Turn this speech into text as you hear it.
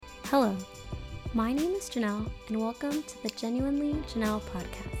Hello, my name is Janelle, and welcome to the Genuinely Janelle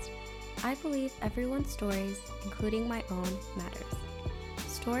podcast. I believe everyone's stories, including my own, matters.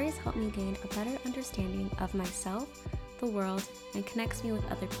 Stories help me gain a better understanding of myself, the world, and connects me with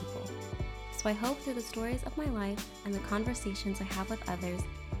other people. So I hope through the stories of my life and the conversations I have with others,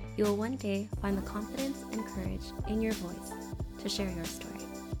 you will one day find the confidence and courage in your voice to share your story.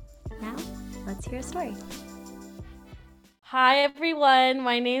 Now, let's hear a story. Hi everyone,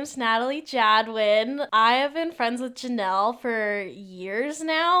 my name's Natalie Jadwin. I have been friends with Janelle for years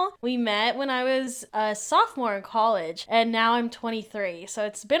now. We met when I was a sophomore in college, and now I'm 23, so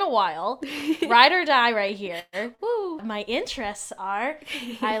it's been a while. Ride or die right here. Woo! My interests are,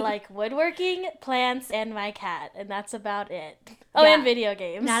 I like woodworking, plants, and my cat, and that's about it. Oh, Yeah. and video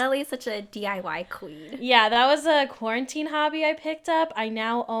games. Natalie's such a DIY queen. Yeah, that was a quarantine hobby I picked up. I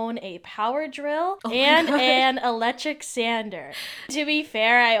now own a power drill Oh my and gosh. an electric sander. To be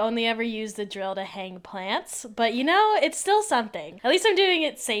fair, I only ever use the drill to hang plants, but you know, it's still something. At least I'm doing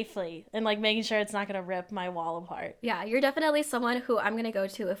it safely and like making sure it's not gonna rip my wall apart. Yeah, you're definitely someone who I'm gonna go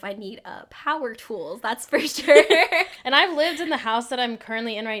to if I need power tools, that's for sure. And I've lived in the house that I'm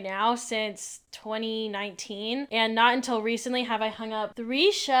currently in right now since 2019, and not until recently have I hung up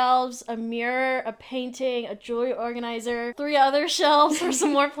 3 shelves, a mirror, a painting, a jewelry organizer, 3 other shelves for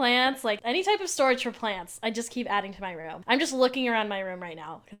some more plants, like any type of storage for plants. I just keep adding to my room. I'm just looking around my room right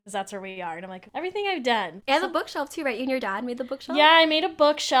now because that's where we are, and I'm like, everything I've done. And the bookshelf too, right? You and your dad made the bookshelf? Yeah, I made a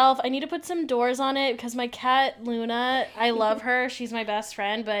bookshelf. I need to put some doors on it because my cat, Luna, I love her. She's my best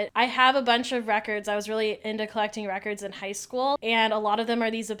friend, but I have a bunch of records. I was really into collecting records in high school, and a lot of them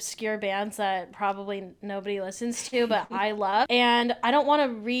are these obscure bands that probably nobody listens to, but I love. And I don't want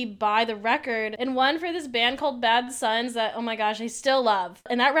to re-buy the record. And one for this band called Bad Sons that, oh my gosh, I still love.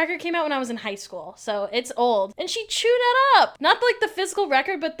 And that record came out when I was in high school, so it's old. And she chewed it up. Not like the physical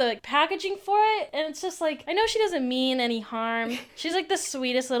record, but the packaging for it. And it's just like, I know she doesn't mean any harm. She's like the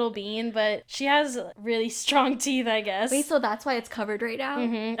sweetest little bean, but she has really strong teeth, I guess. Wait, so that's why it's covered right now?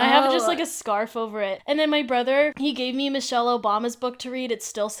 I have just like a scarf over it. And then my brother, he gave me Michelle Obama's book to read. It's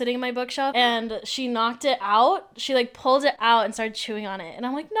still sitting in my bookshelf. And she knocked it out. She like pulled it out and started chewing on it. And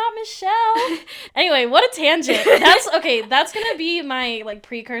I'm like, not Michelle. Anyway, what a tangent. That's gonna be my like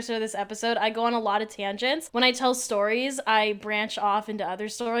precursor to this episode. I go on a lot of tangents. When I tell stories, I branch off into other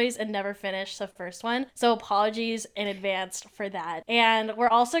stories and never finish the first one. So apologies in advance for that. And we're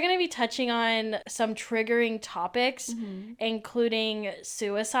also gonna be touching on some triggering topics, including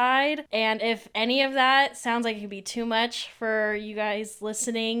suicide. And if any of that sounds like it could be too much for you guys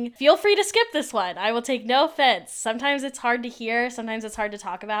listening, feel free to skip this one. I will take no offense. Sometimes it's hard to hear, sometimes it's hard to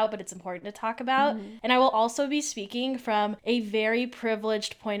talk about, but it's important to talk about. And I will also be speaking from a very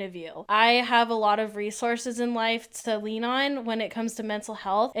privileged point of view. I have a lot of resources in life to lean on when it comes to mental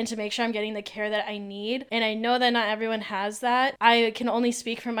health and to make sure I'm getting the care that I need. And I know that not everyone has that. I can only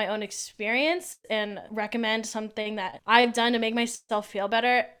speak from my own experience and recommend something that I've done to make myself feel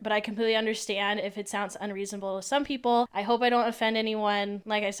better, but I completely understand if it sounds unreasonable to some people. I hope I don't offend anyone.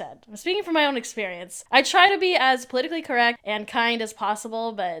 Like I said, I'm speaking from my own experience. I try to be as politically correct and kind as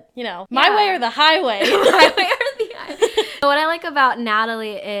possible, but you know, my way or the highway. My way or the highway. What I like about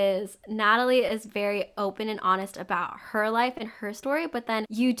Natalie is very open and honest about her life and her story, but then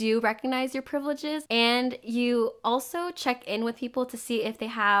you do recognize your privileges and you also check in with people to see if they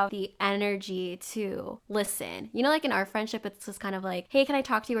have the energy to listen. You know, like in our friendship, it's just kind of like, hey, can I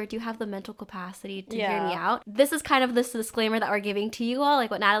talk to you, or do you have the mental capacity to hear me out? This is kind of this disclaimer that we're giving to you all. Like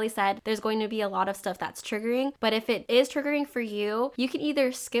what Natalie said, there's going to be a lot of stuff that's triggering, but if it is triggering for you, you can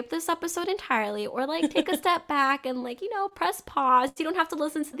either skip this episode entirely or like take a step back and like, you know, press pause. You don't have to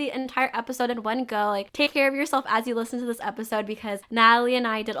listen to the entire episode in one go. Like take care of yourself as you listen to this episode, because Natalie and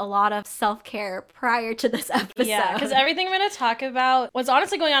I did a lot of self-care prior to this episode. Yeah, because everything we're going to talk about was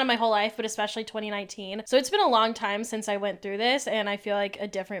honestly going on in my whole life, but especially 2019. So it's been a long time since I went through this, and I feel like a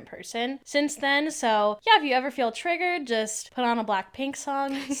different person since then. So yeah, if you ever feel triggered, just put on a Blackpink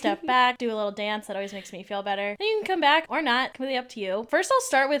song, step back, do a little dance. That always makes me feel better. Then you can come back or not, completely up to you. First, I'll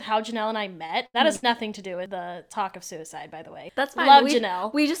start with how Janelle and I met. That has nothing to do with the talk of suicide, by the way. That's fine. Love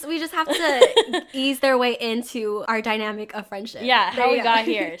Janelle. We just have to ease their way into our dynamic of friendship. Yeah, There how you we go. got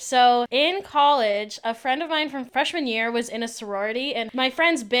here. So in college, a friend of mine from freshman year was in a sorority, and my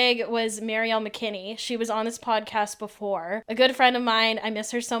friend's big was Marielle McKinney. She was on this podcast before. A good friend of mine. I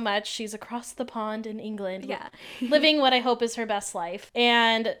miss her so much. She's across the pond in England. Yeah. Living what I hope is her best life.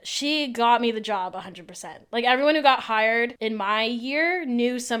 And she got me the job 100%. Like everyone who got hired in my year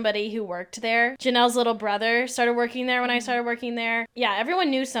knew somebody who worked there. Janelle's little brother started working there when when I started working there. Yeah, everyone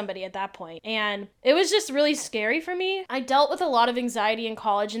knew somebody at that point. And it was just really scary for me. I dealt with a lot of anxiety in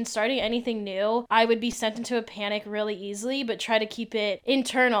college, and starting anything new, I would be sent into a panic really easily, but try to keep it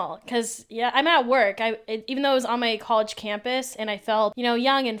internal. Because, yeah, I'm at work. Even though it was on my college campus and I felt,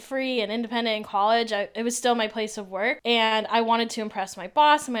 young and free and independent in college, it was still my place of work. And I wanted to impress my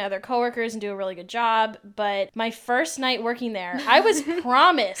boss and my other coworkers and do a really good job. But my first night working there, I was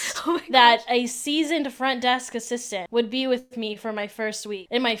promised that a seasoned front desk assistant would be with me for my first week.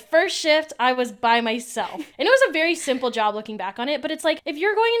 In my first shift, I was by myself. And it was a very simple job looking back on it, but it's like, if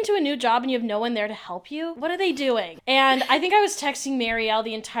you're going into a new job and you have no one there to help you, what are they doing? And I think I was texting Marielle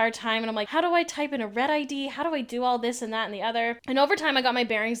the entire time, and I'm like, how do I type in a red ID? How do I do all this and that and the other? And over time, I got my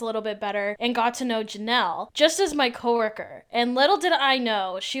bearings a little bit better and got to know Janelle just as my coworker. And little did I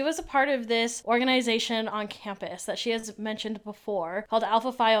know, she was a part of this organization on campus that she has mentioned before called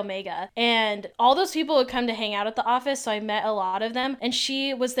Alpha Phi Omega. And all those people would come to hang out at the office, so I met a lot of them, and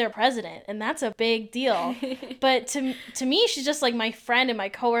she was their president, and that's a big deal. But to me, she's just like my friend and my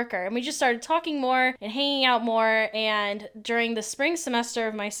coworker, and we just started talking more and hanging out more. And during the spring semester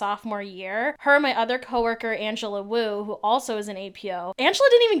of my sophomore year, her and my other coworker, Angela Wu, who also is an APO, Angela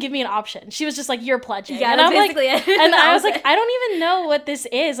didn't even give me an option. She was just like, you're pledging. Yeah, and I'm like, it. and I was like, I don't even know what this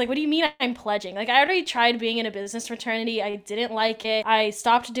is. Like, what do you mean I'm pledging? Like, I already tried being in a business fraternity. I didn't like it. I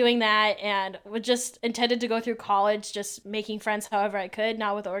stopped doing that and was just intended to go through college just making friends however I could,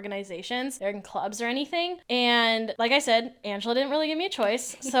 not with organizations or in clubs or anything. And like I said, Angela didn't really give me a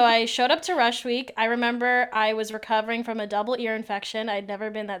choice. So I showed up to Rush Week. I remember I was recovering from a double ear infection. I'd never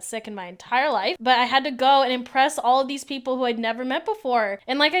been that sick in my entire life, but I had to go and impress all of these people who I'd never met before.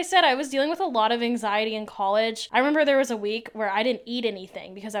 And like I said, I was dealing with a lot of anxiety in college. I remember there was a week where I didn't eat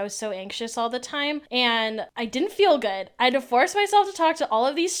anything because I was so anxious all the time, and I didn't feel good. I had to force myself to talk to all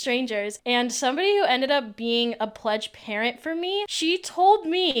of these strangers, and somebody who ended up being a pledge parent for me, she told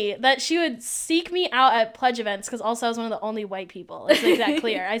me that she would seek me out at pledge events, because also I was one of the only white people. Let's make that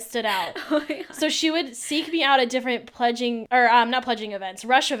clear. I stood out. Oh, so she would seek me out at different pledging, or not pledging events,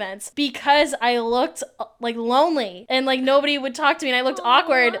 rush events, because I looked like lonely and like nobody would talk to me and I looked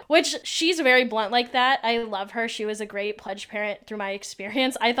awkward, which she's very blunt like that. I love her. She was a great pledge parent through my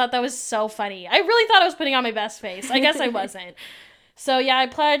experience. I thought that was so funny. I really thought I was putting on my best face. I guess I wasn't. So yeah, I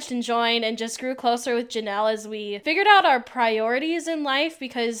pledged and joined and just grew closer with Janelle as we figured out our priorities in life,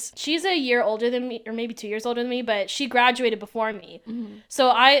 because she's a year older than me, or maybe 2 years older than me, but she graduated before me. Mm-hmm.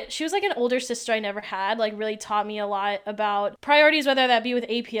 So she was like an older sister I never had, like really taught me a lot about priorities, whether that be with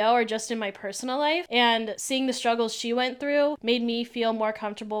APO or just in my personal life. And seeing the struggles she went through made me feel more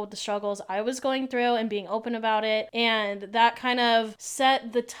comfortable with the struggles I was going through and being open about it. And that kind of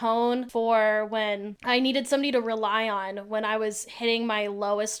set the tone for when I needed somebody to rely on when I was hitting my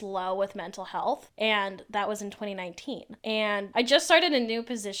lowest low with mental health, and that was in 2019. And I just started a new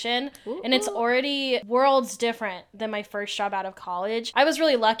position, and it's already worlds different than my first job out of college. I was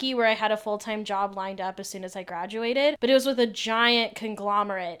really lucky where I had a full-time job lined up as soon as I graduated, but it was with a giant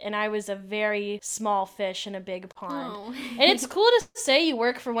conglomerate, and I was a very small fish in a big pond. Oh. And it's cool to say you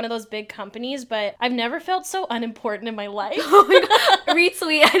work for one of those big companies, but I've never felt so unimportant in my life. Oh my God.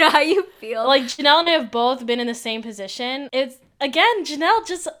 Retweet, I know how you feel. Like, Janelle and I have both been in the same position. Again, Janelle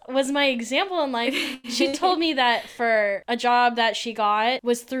just was my example in life. She told me that for a job that she got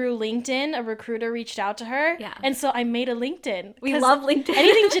was through LinkedIn. A recruiter reached out to her. Yeah. And so I made a LinkedIn. We love LinkedIn.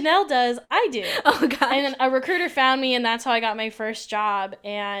 Anything Janelle does, I do. Oh, gosh. And a recruiter found me, and that's how I got my first job.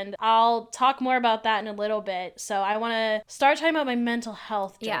 And I'll talk more about that in a little bit. So I want to start talking about my mental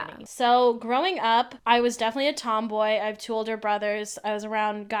health journey. Yeah. So growing up, I was definitely a tomboy. I have 2 older brothers. I was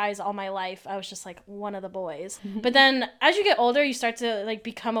around guys all my life. I was just like one of the boys. But then as you get older, you start to like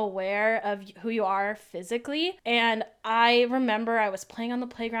become aware of who you are physically. And I remember I was playing on the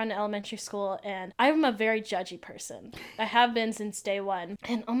playground in elementary school, and I'm a very judgy person. I have been since day one.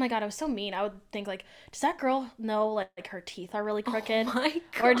 And oh my God, I was so mean. I would think like, does that girl know like her teeth are really crooked? Oh my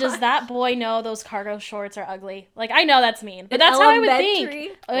God. Or does that boy know those cargo shorts are ugly? Like, I know that's mean, but that's how I would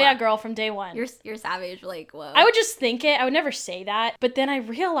think. Oh yeah, girl, from day one. You're savage. Like, whoa. I would just think it. I would never say that. But then I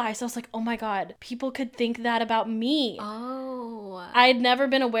realized, I was like, oh my God, people could think that about me. Oh. I'd never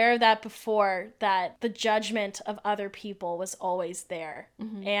been aware of that before, that the judgment of other people was always there.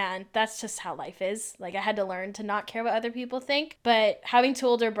 Mm-hmm. And that's just how life is. Like, I had to learn to not care what other people think. But having 2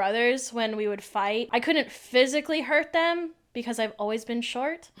 older brothers, when we would fight, I couldn't physically hurt them, because I've always been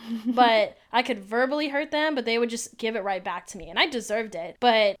short, but I could verbally hurt them, but they would just give it right back to me, and I deserved it.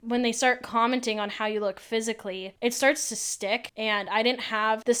 But when they start commenting on how you look physically, it starts to stick, and I didn't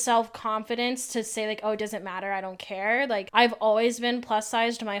have the self-confidence to say like, oh, it doesn't matter, I don't care. Like, I've always been plus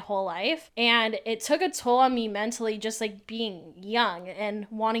sized my whole life, and it took a toll on me mentally, just like being young and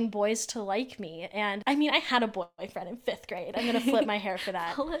wanting boys to like me. And I mean, I had a boyfriend in 5th grade. I'm gonna flip my hair for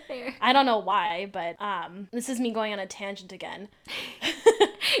that. I don't know why, but this is me going on a tangent again.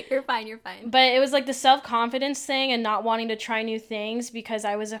 You're fine. But it was like the self-confidence thing and not wanting to try new things because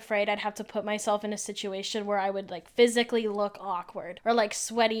I was afraid I'd have to put myself in a situation where I would like physically look awkward or like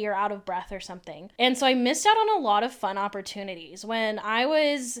sweaty or out of breath or something. And so I missed out on a lot of fun opportunities. When I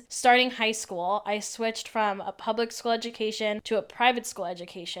was starting high school, I switched from a public school education to a private school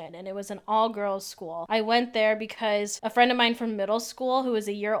education, and it was an all-girls school. I went there because a friend of mine from middle school who was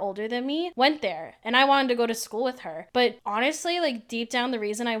a year older than me went there, and I wanted to go to school with her. But honestly, like deep down, the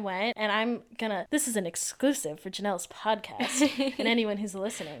reason I went, and this is an exclusive for Janelle's podcast and anyone who's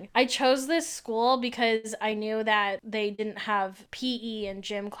listening. I chose this school because I knew that they didn't have PE and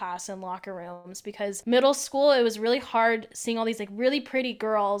gym class and locker rooms, because middle school, it was really hard seeing all these like really pretty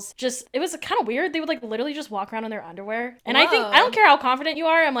girls. It was kind of weird. They would like literally just walk around in their underwear. And Whoa. I don't care how confident you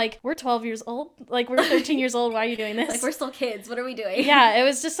are. I'm like, we're 12 years old. Like, we're 13 years old. Why are you doing this? Like, we're still kids. What are we doing? Yeah, it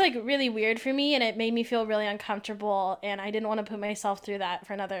was just like really weird for me, and it made me feel really uncomfortable, and I didn't want to put myself through that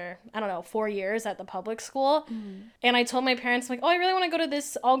for another, 4 years at the public school. And I told my parents, like, oh, I really want to go to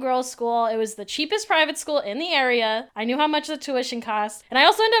this all-girls school. It was the cheapest private school in the area. I knew how much the tuition cost, and I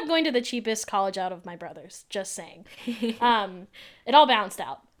also ended up going to the cheapest college out of my brothers, just saying. It all balanced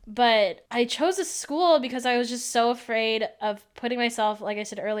out. But I chose a school because I was just so afraid of putting myself, like I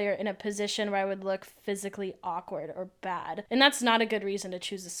said earlier, in a position where I would look physically awkward or bad. And that's not a good reason to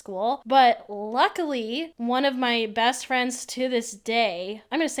choose a school. But luckily, one of my best friends to this day,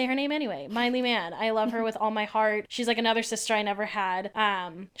 I'm going to say her name anyway, Miley Mann. I love her with all my heart. She's like another sister I never had.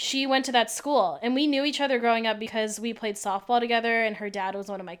 She went to that school, and we knew each other growing up because we played softball together, and her dad was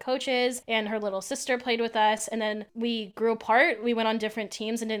one of my coaches, and her little sister played with us. And then we grew apart. We went on different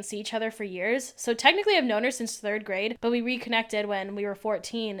teams and didn't see each other for years. So technically I've known her since 3rd grade, but we reconnected when we were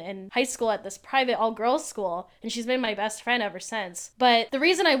 14 in high school at this private all-girls school, and she's been my best friend ever since. But the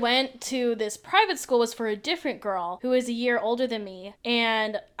reason I went to this private school was for a different girl who is a year older than me,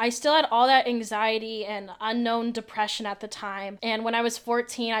 and I still had all that anxiety and unknown depression at the time. And when I was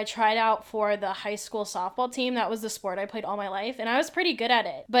 14, I tried out for the high school softball team. That was the sport I played all my life, and I was pretty good at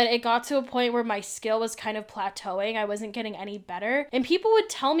it. But it got to a point where my skill was kind of plateauing. I wasn't getting any better, and people would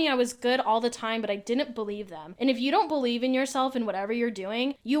tell me I was good all the time, but I didn't believe them. And if you don't believe in yourself and whatever you're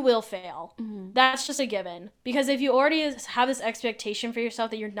doing, you will fail. That's just a given. Because if you already have this expectation for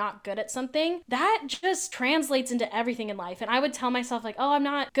yourself that you're not good at something, that just translates into everything in life. And I would tell myself like, oh, I'm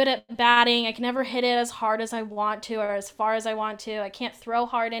not good at batting. I can never hit it as hard as I want to or as far as I want to. I can't throw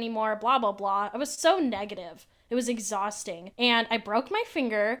hard anymore, blah, blah, blah. I was so negative. It was exhausting. And I broke my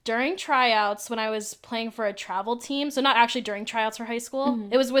finger during tryouts when I was playing for a travel team. So not actually during tryouts for high school.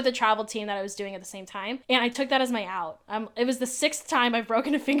 It was with a travel team that I was doing at the same time. And I took that as my out. It was the 6th time I've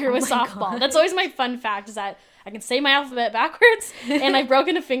broken a finger with softball. That's always my fun fact, is that I can say my alphabet backwards, and I've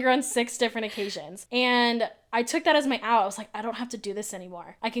broken a finger on 6 different occasions. And I took that as my out. I was like, I don't have to do this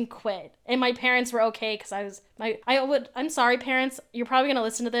anymore. I can quit. And my parents were okay, because I'm sorry, parents. You're probably going to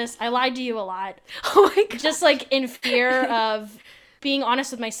listen to this. I lied to you a lot. Oh my God. Just like in fear of being honest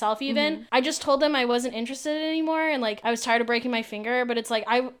with myself even. I just told them I wasn't interested anymore, and like I was tired of breaking my finger, but it's like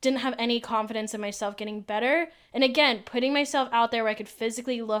I didn't have any confidence in myself getting better. And again, putting myself out there where I could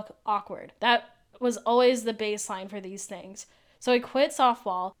physically look awkward. That was always the baseline for these things. So I quit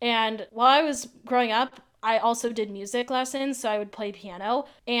softball, and while I was growing up, I also did music lessons, so I would play piano.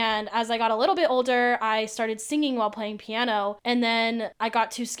 And as I got a little bit older, I started singing while playing piano. And then I got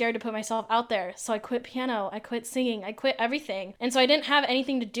too scared to put myself out there. So I quit piano, I quit singing, I quit everything. And so I didn't have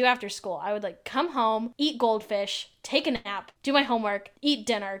anything to do after school. I would like come home, eat goldfish, take a nap, do my homework, eat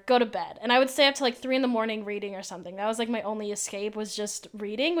dinner, go to bed. And I would stay up to like 3 a.m. reading or something. That was like my only escape, was just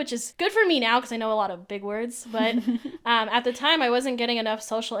reading, which is good for me now because I know a lot of big words. But at the time, I wasn't getting enough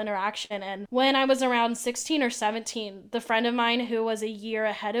social interaction. And when I was around 16 or 17, the friend of mine who was a year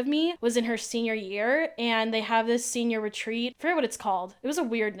ahead of me was in her senior year, and they have this senior retreat. I forget what it's called. It was a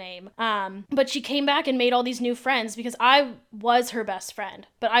weird name. But she came back and made all these new friends because I was her best friend,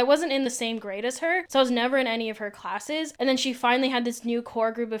 but I wasn't in the same grade as her. So I was never in any of her classes. And then she finally had this new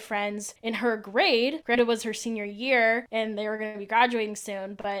core group of friends in her grade. Granted, it was her senior year and they were going to be graduating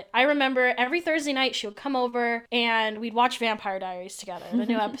soon. But I remember every Thursday night she would come over and we'd watch Vampire Diaries together, the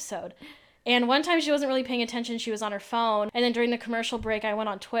new episode. And one time she wasn't really paying attention. She was on her phone. And then during the commercial break, I went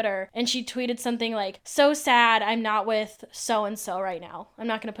on Twitter and she tweeted something like, "So sad I'm not with so-and-so right now." I'm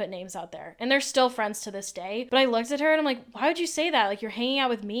not going to put names out there. And they're still friends to this day. But I looked at her and I'm like, why would you say that? Like, you're hanging out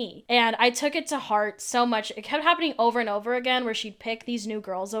with me. And I took it to heart so much. It kept happening over and over again where she'd pick these new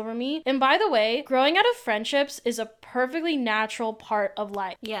girls over me. And by the way, growing out of friendships is a perfectly natural part of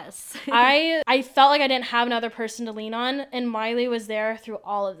life. Yes. I felt like I didn't have another person to lean on, and Miley was there through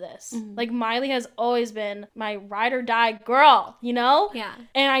all of this. Like, Miley has always been my ride or die girl, you know? Yeah.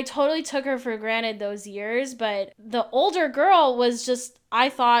 And I totally took her for granted those years, but the older girl was just, I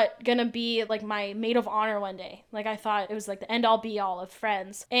thought, gonna be like my maid of honor one day. Like, I thought it was like the end all be all of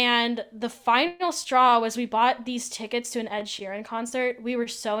friends. And the final straw was we bought these tickets to an Ed Sheeran concert. We were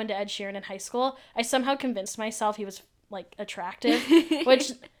so into Ed Sheeran in high school. I somehow convinced myself he was like attractive,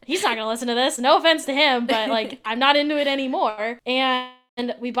 which he's not gonna listen to this. No offense to him, but like, I'm not into it anymore.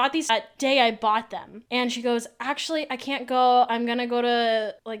 And we bought these that day I bought them. And she goes, "Actually, I can't go. I'm going to go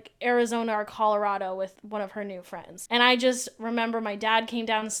to like Arizona or Colorado with one of her new friends." And I just remember my dad came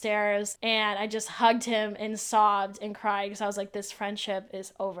downstairs and I just hugged him and sobbed and cried because I was like, this friendship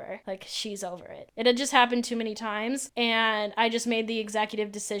is over. Like, she's over it. It had just happened too many times. And I just made the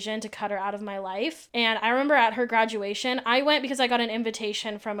executive decision to cut her out of my life. And I remember at her graduation, I went because I got an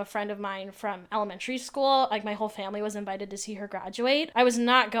invitation from a friend of mine from elementary school. Like, my whole family was invited to see her graduate. I was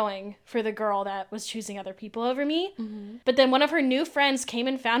not going for the girl that was choosing other people over me. But then one of her new friends came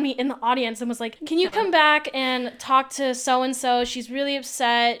and found me in the audience and was like, "Can you come back and talk to so-and-so? She's really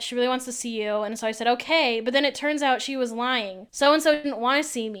upset. She really wants to see you." And so I said, "Okay." But then it turns out she was lying. So-and-so didn't want to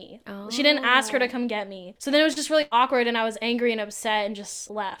see me. She didn't ask her to come get me. So then it was just really awkward and I was angry and upset and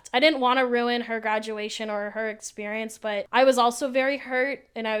just left. I didn't want to ruin her graduation or her experience, but I was also very hurt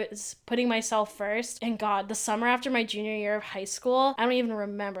and I was putting myself first. And God, the summer after my junior year of high school, I don't even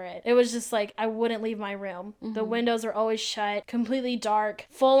remember it. It was just like I wouldn't leave my room. The windows were always shut, completely dark,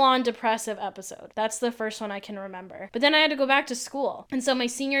 full-on depressive episode. That's the first one I can remember. But then I had to go back to school. And so my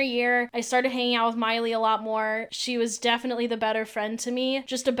senior year, I started hanging out with Miley a lot more. She was definitely the better friend to me,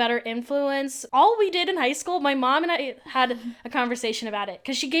 just a better influence. All we did in high school, my mom and I had a conversation about it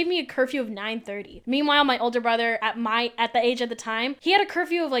because she gave me a curfew of 9:30. Meanwhile, my older brother at the age at the time, he had a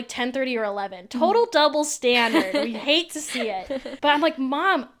curfew of like 10:30 or 11. Total double standard. We hate to see it. But I'm like,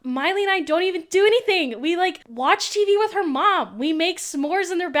 "Mom, Miley and I don't even do anything. We like watch TV with her mom. We make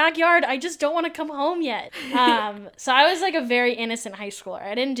s'mores in their backyard. I just don't want to come home yet." So I was like a very innocent high schooler.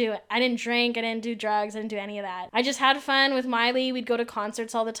 I didn't drink, I didn't do drugs, I didn't do any of that. I just had fun with Miley. We'd go to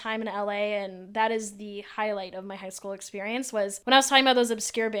concerts all the time in LA, and that is the highlight of my high school experience. Was when I was talking about those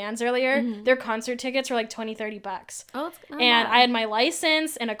obscure bands earlier, their concert tickets were like $20-$30. Oh, it's not and bad. I had my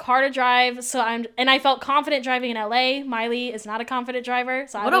license and a car to drive, and I felt confident driving in LA. Miley is not a confident driver,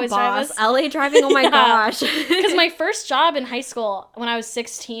 so I What would a always drive boss. us. LA driving, oh my gosh. Because my first job in high school when I was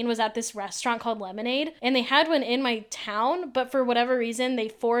 16 was at this restaurant called Lemonade, and they had one in my town, but for whatever reason they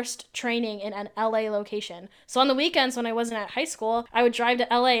forced training in an LA location. So on the weekends when I wasn't at high school, I would drive to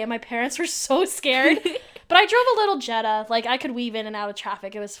LA and my parents were so scared. But I drove a little Jetta. Like, I could weave in and out of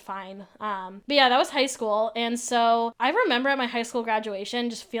traffic. It was fine. But yeah, that was high school. And so I remember at my high school graduation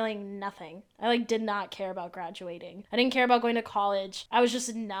just feeling nothing. I like did not care about graduating. I didn't care about going to college. I was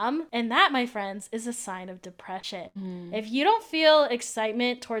just numb. And that, my friends, is a sign of depression. If you don't feel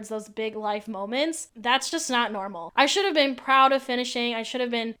excitement towards those big life moments, that's just not normal. I should have been proud of finishing. I should have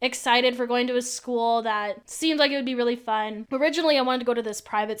been excited for going to a school that seemed like it would be really fun. Originally, I wanted to go to this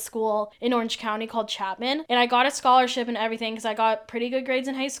private school in Orange County called Chapman. And I got a scholarship and everything because I got pretty good grades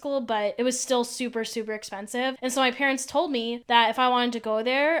in high school, but it was still super, super expensive. And so my parents told me that if I wanted to go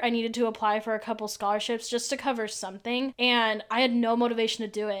there, I needed to apply for a couple scholarships just to cover something. And I had no motivation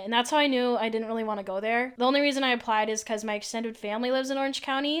to do it. And that's how I knew I didn't really want to go there. The only reason I applied is because my extended family lives in Orange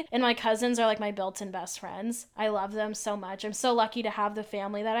County and my cousins are like my built-in best friends. I love them so much. I'm so lucky to have the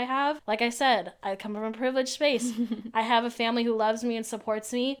family that I have. Like I said, I come from a privileged space. I have a family who loves me and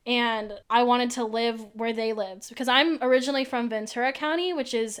supports me, and I wanted to live where they lived because I'm originally from Ventura County,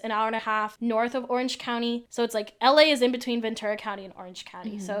 which is an hour and a half north of Orange County. So it's like LA is in between Ventura County and Orange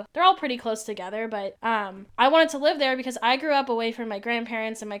County. So they're all pretty close together, but I wanted to live there because I grew up away from my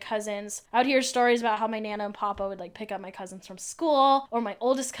grandparents and my cousins. I would hear stories about how my Nana and Papa would like pick up my cousins from school, or my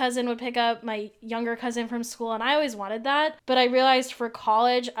oldest cousin would pick up my younger cousin from school, and I always wanted that. But I realized for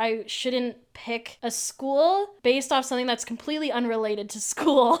college, I shouldn't pick a school based off something that's completely unrelated to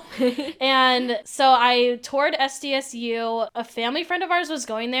school. And so I toured SDSU. A family friend of ours was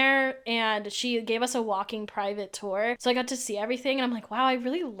going there and she gave us a walking private tour. So I got to see everything and I'm like, wow, I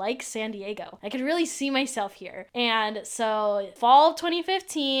really like San Diego. I could really see myself here. And so fall of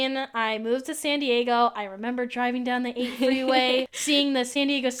 2015, I moved to San Diego. I remember driving down the 8 freeway, seeing the San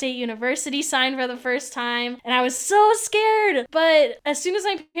Diego State University sign for the first time. And I was so scared. But as soon as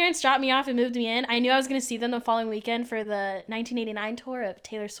my parents dropped me off and moved me in, I knew I was going to see them the following weekend for the 1989 tour of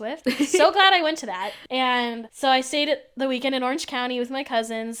Taylor Swift. So glad I went to that. And so I stayed at the weekend in Orange County with my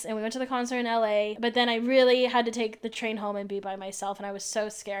cousins and we went to the concert in LA. But then I really had to take the train home and be by myself. And I was so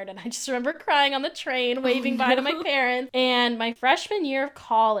scared. And I just remember crying on the train, waving bye to my parents. And my freshman year of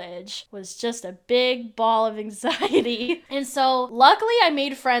college was just a big ball of anxiety. And so luckily I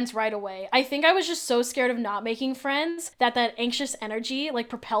made friends right away. I think I was just so scared of not making friends that anxious energy like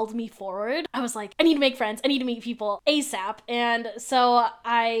propelled me forward. I was like, I need to make friends. I need to meet people ASAP. And so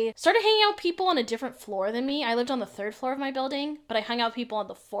I started hanging out with people on a different floor than me. I lived on the 3rd floor of my building, but I hung out with people on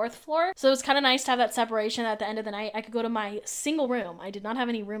the 4th floor. So it was kind of nice to have that separation. At the end of the night, I could go to my single room. I did not have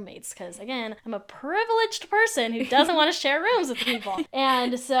any roommates because, again, I'm a privileged person who doesn't want to share rooms with people.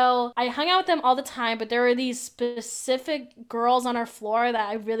 And so I hung out with them all the time, but there were these specific girls on our floor that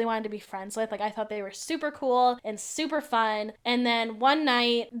I really wanted to be friends with. Like, I thought they were super cool and super fun. And then one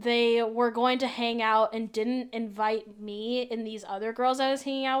night they were going to hang out and didn't invite me and these other girls I was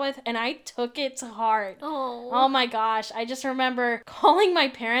hanging out with, and I took it to heart. Oh my gosh. I just remember calling my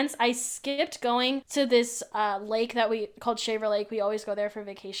parents. I skipped going to this lake that we called Shaver Lake. We always go there for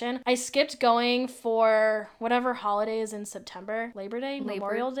vacation. I skipped going for whatever holiday is in September. Labor Day?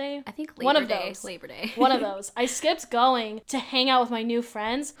 Memorial Day? I think one of Day. those. Labor Day. One of those. I skipped going to hang out with my new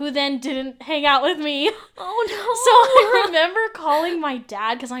friends who then didn't hang out with me. Oh no. So I remember calling my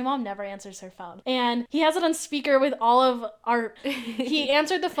dad because my mom never answers her phone. And he has it on speaker with all of our... He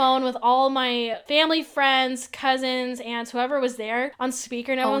answered the phone with all my family, friends, cousins, aunts, whoever was there on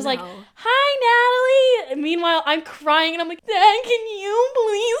speaker. And everyone's like, hi, Natalie. And meanwhile, I'm crying and I'm like, Dad, can you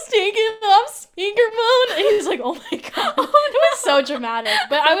please take it off speakerphone? And he's like, oh my God. It was so dramatic.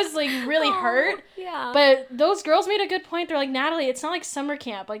 But I was like really hurt. Yeah. But those girls made a good point. They're like, Natalie, it's not like summer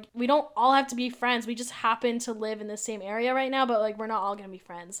camp. Like, we don't all have to be friends. We just happen to live in the same area right now, but like, we're not all going to be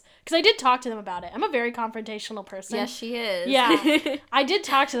friends. Because I did talk to them about it. I'm a very confrontational person. Yes, she is. Yeah. I did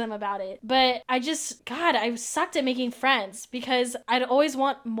talk to them about it. But I sucked at making friends because I'd always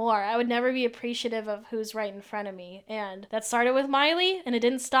want more. I would never be appreciative of who's right in front of me. And that started with Miley, and it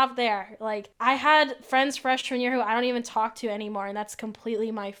didn't stop there. Like, I had friends freshman year who I don't even talk to anymore, and that's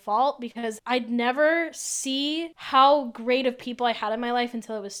completely my fault because I'd never see how great of people I had in my life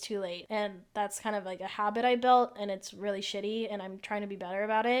until it was too late. And that's kind of like a habit I built, and it's really shitty, and I'm trying to be better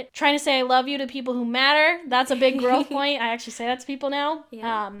about it. Trying to say I love you to people who matter. That's a big growth point. I actually say that to people now.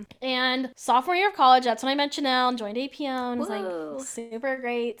 Yeah. And sophomore year of college, that's when I met Janelle and joined APO and was Whoa. like super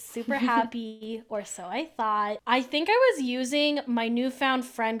great, super happy, or so I thought. I think I was using my newfound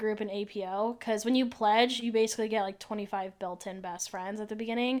friend group in APO because when you pledge, you basically get like 25 built-in best friends at the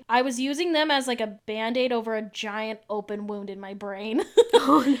beginning. I was using them as like a band-aid over a giant open wound in my brain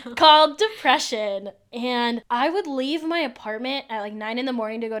called depression. And I would leave my apartment at like 9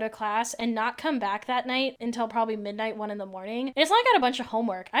 a.m. to go to class and not come back that night until probably midnight, 1 a.m. And it's not like I had a bunch of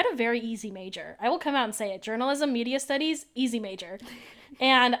homework. I had a very easy major. I will come out and say it. Journalism, media studies, easy major.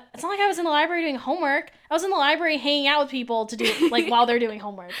 And it's not like I was in the library doing homework. I was in the library hanging out with people to do like while they're doing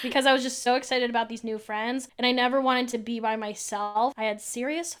homework because I was just so excited about these new friends and I never wanted to be by myself. I had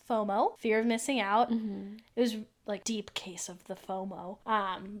serious FOMO, fear of missing out. Mm-hmm. It was like deep case of the FOMO.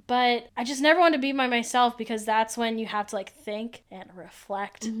 But I just never wanted to be by myself because that's when you have to like think and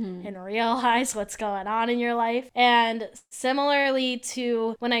reflect and realize what's going on in your life. And similarly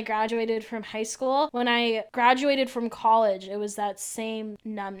to when I graduated from high school, when I graduated from college, it was that same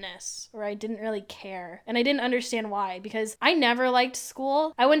numbness where I didn't really care. And I didn't understand why because I never liked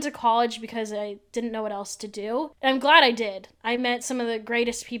school. I went to college because I didn't know what else to do. And I'm glad I did. I met some of the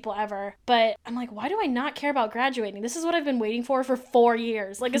greatest people ever. But I'm like, why do I not care about graduating? This is what I've been waiting for 4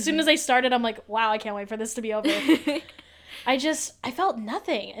 years. Like, as soon as I started, I'm like, wow, I can't wait for this to be over. I felt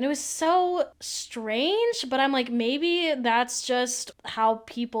nothing. And it was so strange, but I'm like, maybe that's just how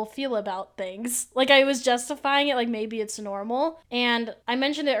people feel about things. Like, I was justifying it, like, maybe it's normal. And I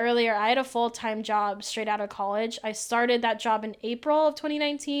mentioned it earlier, I had a full-time job straight out of college. I started that job in April of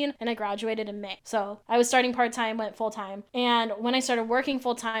 2019, and I graduated in May. So I was starting part-time, went full-time. And when I started working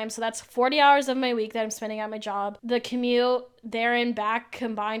full-time, so that's 40 hours of my week that I'm spending at my job, the commute there and back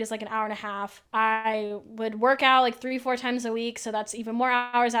combined is like an hour and a half. I would work out like 3-4 times a week, so that's even more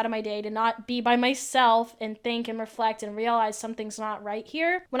hours out of my day to not be by myself and think and reflect and realize something's not right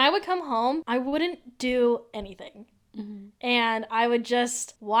here. When I would come home, I wouldn't do anything. Mm-hmm. And I would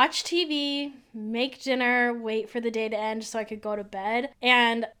just watch TV, make dinner, wait for the day to end so I could go to bed.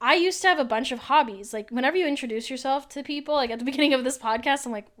 And I used to have a bunch of hobbies. Like, whenever you introduce yourself to people, like at the beginning of this podcast,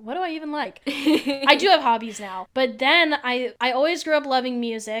 I'm like, what do I even like? I do have hobbies now. But then I always grew up loving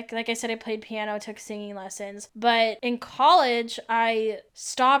music. Like I said, I played piano, took singing lessons. But in college, I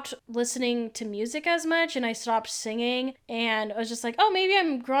stopped listening to music as much and I stopped singing. And I was just like, oh, maybe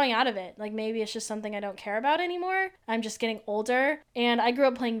I'm growing out of it. Like, maybe it's just something I don't care about anymore. I'm just getting older. And I grew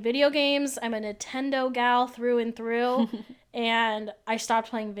up playing video games. I'm a Nintendo gal through and through. And I stopped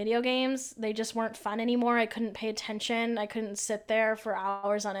playing video games. They just weren't fun anymore. I couldn't pay attention. I couldn't sit there for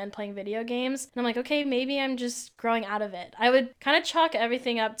hours on end playing video games. And I'm like, okay, maybe I'm just growing out of it. I would kind of chalk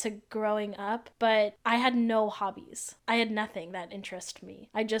everything up to growing up, but I had no hobbies. I had nothing that interested me.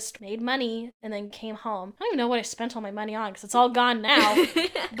 I just made money and then came home. I don't even know what I spent all my money on because it's all gone now.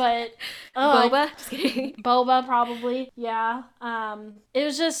 But boba? Just kidding. Boba, probably. Yeah. It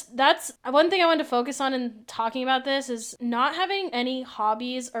was just, that's one thing I wanted to focus on in talking about this is not having any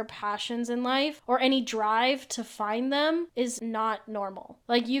hobbies or passions in life or any drive to find them is not normal.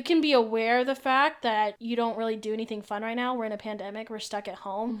 Like, you can be aware of the fact that you don't really do anything fun right now. We're in a pandemic. We're stuck at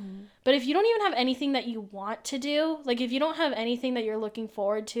home. Mm-hmm. But if you don't even have anything that you want to do, like if you don't have anything that you're looking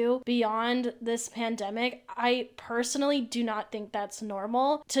forward to beyond this pandemic, I personally do not think that's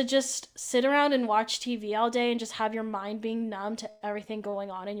normal to just sit around and watch TV all day and just have your mind being numb to everything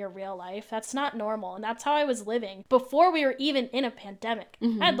going on in your real life. That's not normal. And that's how I was living before we were even in a pandemic.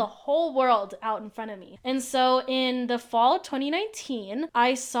 Mm-hmm. I had the whole world out in front of me. And so in the fall of 2019,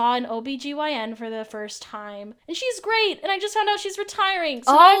 I saw an OBGYN for the first time. And she's great. And I just found out she's retiring.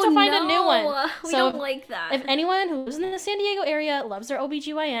 So I have to find a new one. We don't like that. If anyone who lives in the San Diego area loves their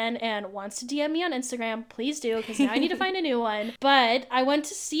OBGYN and wants to DM me on Instagram, please do, because now I need to find a new one. But I went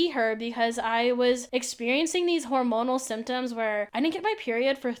to see her because I was experiencing these hormonal symptoms where I didn't get my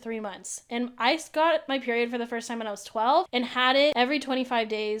period for 3 months. And I got my period for the first time when I was 12 and had it every 25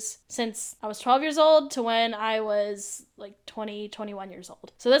 days since I was 12 years old to when I was like 20, 21 years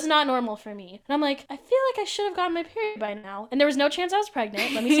old. So that's not normal for me. And I'm like, I feel like I should have gotten my period by now. And there was no chance I was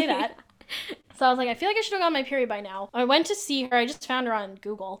pregnant. Let me say that. So I was like, I feel like I should have gotten my period by now. I went to see her. I just found her on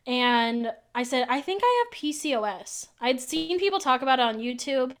Google. And I said, I think I have PCOS. I'd seen people talk about it on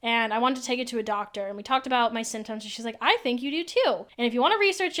YouTube and I wanted to take it to a doctor. And we talked about my symptoms and she's like, I think you do too. And if you want to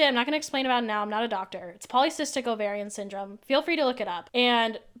research it, I'm not going to explain about it now. I'm not a doctor. It's polycystic ovarian syndrome. Feel free to look it up.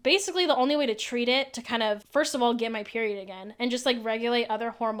 And basically the only way to treat it to kind of, first of all, get my period again and just like regulate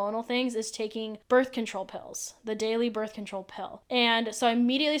other hormonal things is taking birth control pills, the daily birth control pill. And so I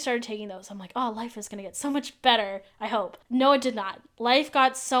immediately started taking those. I'm like, oh, life is going to get so much better. I hope. No, it did not. Life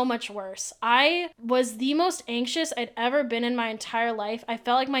got so much worse. I was the most anxious I'd ever been in my entire life. I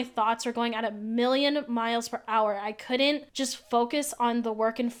felt like my thoughts were going at 1,000,000 miles per hour. I couldn't just focus on the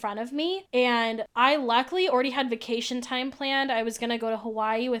work in front of me. And I luckily already had vacation time planned. I was going to go to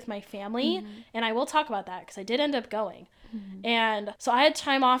Hawaii with my family. Mm-hmm. And I will talk about that because I did end up going. Mm-hmm. And so I had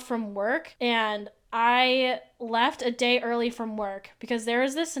time off from work and I left a day early from work because there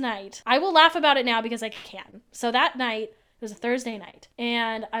was this night. I will laugh about it now because I can. So that night, it was a Thursday night,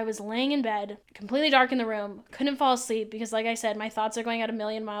 and I was laying in bed, completely dark in the room, couldn't fall asleep because, like I said, my thoughts are going at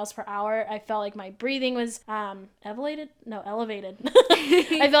 1,000,000 miles per hour. I felt like my breathing was elevated.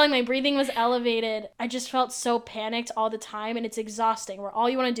 I felt like my breathing was elevated. I just felt so panicked all the time, and it's exhausting, where all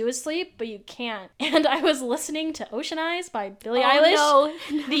you want to do is sleep, but you can't. And I was listening to Ocean Eyes by Billie Eilish, no.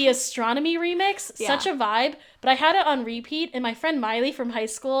 The Astronomy remix, such a vibe. But I had it on repeat, and my friend Miley from high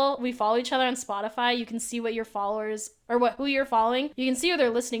school, we follow each other on Spotify. You can see what your followers, or who you're following. You can see who they're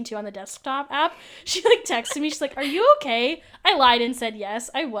listening to on the desktop app. She like texted me. She's like, are you okay? I lied and said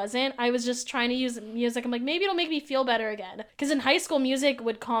yes. I wasn't. I was just trying to use music. I'm like, maybe it'll make me feel better again. Because in high school, music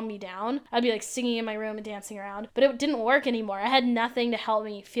would calm me down. I'd be like singing in my room and dancing around. But it didn't work anymore. I had nothing to help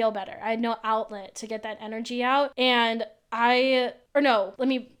me feel better. I had no outlet to get that energy out. And let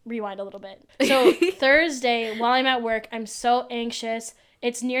me rewind a little bit. So Thursday, while I'm at work, I'm so anxious.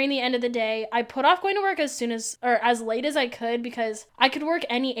 It's nearing the end of the day. I put off going to work as late as I could because I could work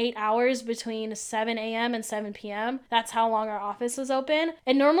any 8 hours between 7 a.m. and 7 p.m. That's how long our office was open.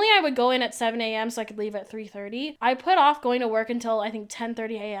 And normally I would go in at 7 a.m. so I could leave at 3:30. I put off going to work until I think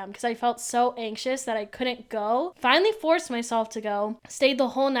 10:30 a.m. because I felt so anxious that I couldn't go. Finally forced myself to go. Stayed the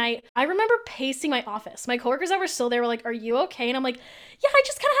whole night. I remember pacing my office. My coworkers that were still there were like, are you okay? And I'm like, yeah, I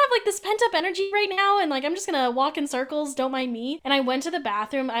just kind of have like this pent up energy right now and like I'm just gonna walk in circles, don't mind me. And I went to the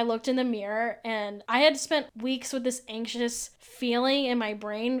bathroom, I looked in the mirror, and I had spent weeks with this anxious feeling in my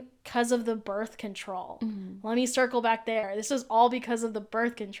brain because of the birth control. Let me circle back there. This was all because of the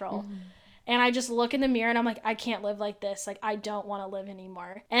birth control. And I just look in the mirror and I'm like, I can't live like this. Like, I don't want to live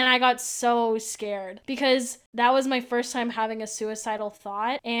anymore. And I got so scared because that was my first time having a suicidal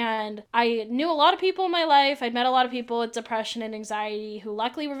thought. And I knew a lot of people in my life. I'd met a lot of people with depression and anxiety who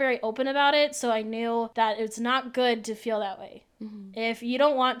luckily were very open about it. So I knew that it's not good to feel that way. If you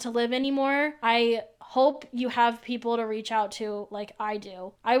don't want to live anymore, I hope you have people to reach out to like I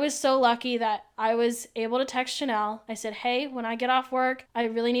do. I was so lucky that I was able to text Chanel. I said, hey, when I get off work, I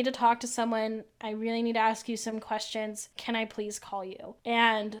really need to talk to someone. I really need to ask you some questions. Can I please call you?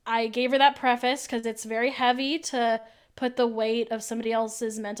 And I gave her that preface because it's very heavy to put the weight of somebody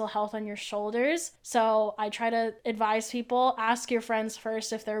else's mental health on your shoulders. So I try to advise people, ask your friends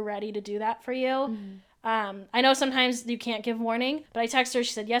first if they're ready to do that for you. I know sometimes you can't give warning, but I texted her.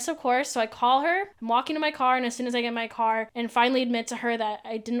 She said, yes, of course. So I call her. I'm walking to my car, and as soon as I get in my car and finally admit to her that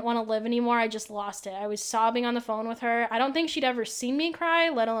I didn't want to live anymore, I just lost it. I was sobbing on the phone with her. I don't think she'd ever seen me cry,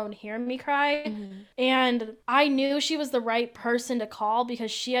 let alone hear me cry. And I knew she was the right person to call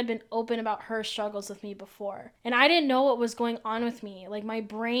because she had been open about her struggles with me before. And I didn't know what was going on with me. Like, my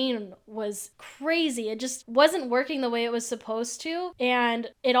brain was crazy. It just wasn't working the way it was supposed to.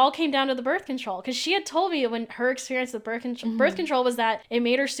 And it all came down to the birth control because she had told me when her experience with birth control was that it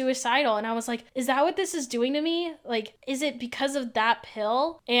made her suicidal. And I was like, is that what this is doing to me? Like, is it because of that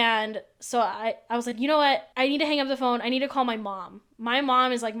pill? And so I was like, you know what? I need to hang up the phone. I need to call my mom. My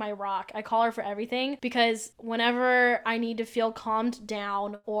mom is like my rock. I call her for everything because whenever I need to feel calmed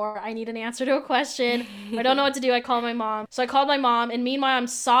down or I need an answer to a question, I don't know what to do, I call my mom. So I called my mom, and meanwhile, I'm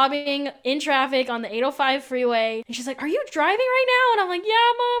sobbing in traffic on the 805 freeway. And she's like, are you driving right now? And I'm like, yeah,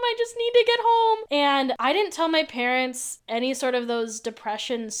 Mom, I just need to get home. And I didn't tell my parents any sort of those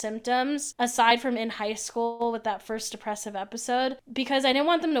depression symptoms aside from in high school with that first depressive episode because I didn't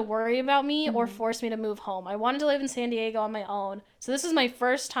want them to worry about me or force me to move home. I wanted to live in San Diego on my own. So this is my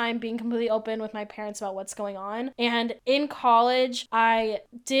first time being completely open with my parents about what's going on. And in college, I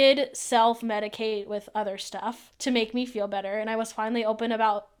did self-medicate with other stuff to make me feel better. And I was finally open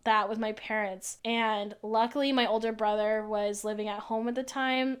about that with my parents. And luckily, my older brother was living at home at the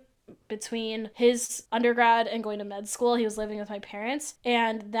time. Between his undergrad and going to med school, he was living with my parents.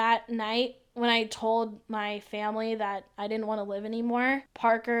 And that night, when I told my family that I didn't want to live anymore,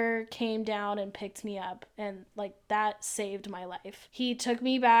 Parker came down and picked me up, and like that saved my life. He took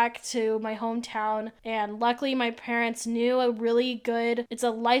me back to my hometown, and luckily my parents knew a really good, it's a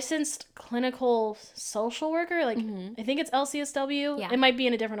licensed clinical social worker, like I think it's LCSW. Yeah. It might be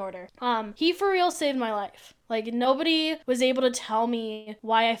in a different order. He for real saved my life. Like, nobody was able to tell me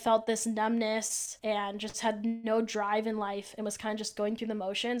why I felt this numbness and just had no drive in life and was kind of just going through the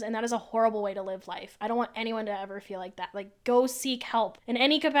motions. And that is a horrible way to live life. I don't want anyone to ever feel like that. Like, go seek help in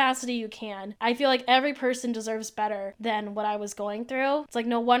any capacity you can. I feel like every person deserves better than what I was going through. It's like,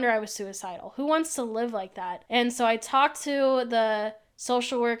 no wonder I was suicidal. Who wants to live like that? And so I talked to the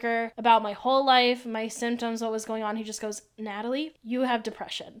social worker about my whole life, my symptoms, what was going on. He just goes, Natalie, you have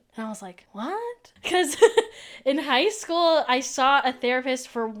depression. And I was like, what? Because in high school, I saw a therapist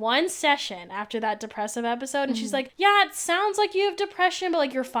for one session after that depressive episode. And she's like, yeah, it sounds like you have depression, but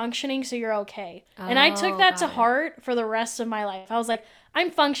like you're functioning, so you're okay. And I took that to heart for the rest of my life. I was like, I'm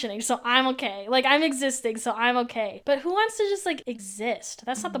functioning, so I'm okay. Like, I'm existing, so I'm okay. But who wants to just, like, exist?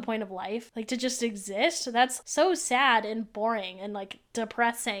 That's not the point of life. Like, to just exist? That's so sad and boring and, like,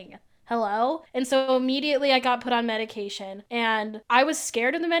 depressing. Hello? And so immediately I got put on medication, and I was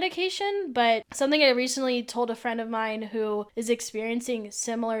scared of the medication, but something I recently told a friend of mine who is experiencing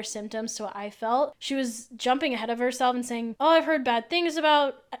similar symptoms to what I felt, she was jumping ahead of herself and saying, oh, I've heard bad things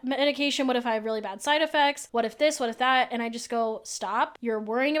about medication. What if I have really bad side effects? What if this? What if that? And I just go, stop. You're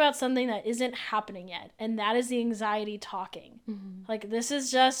worrying about something that isn't happening yet. And that is the anxiety talking. Like, this is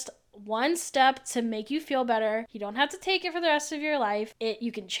just one step to make you feel better. You don't have to take it for the rest of your life.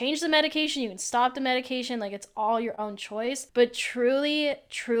 You can change the medication, you can stop the medication, like it's all your own choice. But truly,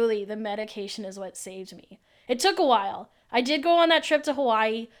 truly, the medication is what saved me. It took a while. I did go on that trip to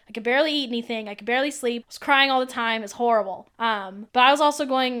Hawaii. I could barely eat anything. I could barely sleep. I was crying all the time. It's horrible. But I was also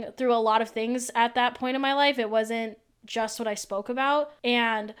going through a lot of things at that point in my life. It wasn't just what I spoke about.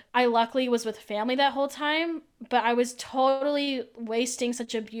 And I luckily was with family that whole time, but I was totally wasting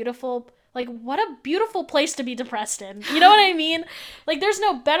such a beautiful Like, what a beautiful place to be depressed in. You know what I mean? Like, there's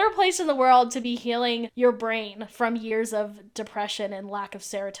no better place in the world to be healing your brain from years of depression and lack of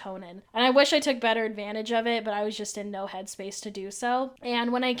serotonin. And I wish I took better advantage of it, but I was just in no headspace to do so.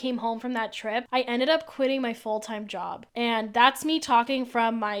 And when I came home from that trip, I ended up quitting my full-time job. And that's me talking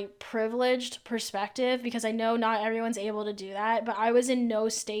from my privileged perspective, because I know not everyone's able to do that, but I was in no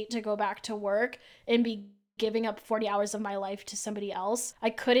state to go back to work and be giving up 40 hours of my life to somebody else. I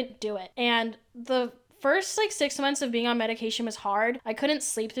couldn't do it. And the first 6 months of being on medication was hard. I couldn't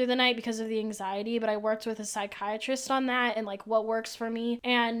sleep through the night because of the anxiety, but I worked with a psychiatrist on that and what works for me.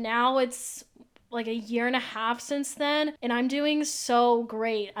 And now it's a year and a half since then, and I'm doing so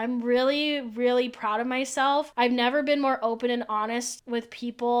great. I'm really, really proud of myself. I've never been more open and honest with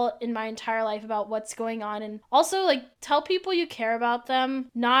people in my entire life about what's going on, and also tell people you care about them,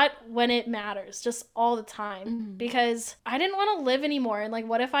 not when it matters, just all the time, because I didn't want to live anymore. And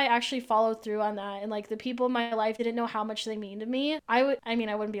what if I actually followed through on that, and the people in my life didn't know how much they mean to me? I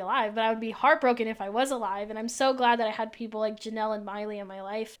wouldn't be alive, but I would be heartbroken if I was alive. And I'm so glad that I had people like Janelle and Miley in my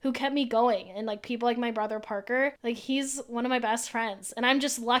life who kept me going, and people like my brother Parker. He's one of my best friends, and I'm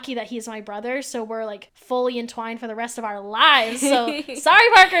just lucky that he's my brother, so we're fully entwined for the rest of our lives. So sorry,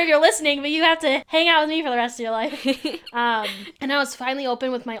 Parker, if you're listening, but you have to hang out with me for the rest of your life. And I was finally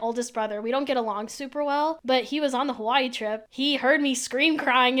open with my oldest brother. We don't get along super well, but he was on the Hawaii trip. He heard me scream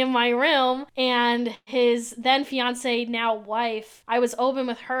crying in my room, and his then fiance, now wife, I was open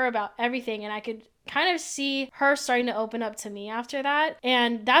with her about everything, and I could kind of see her starting to open up to me after that.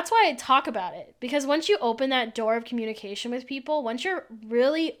 And that's why I talk about it, because once you open that door of communication with people, once you're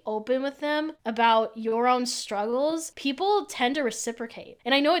really open with them about your own struggles, people tend to reciprocate.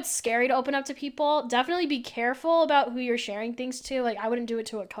 And I know it's scary to open up to people. Definitely be careful about who you're sharing things to. I wouldn't do it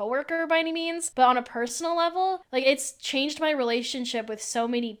to a coworker by any means, but on a personal level, it's changed my relationship with so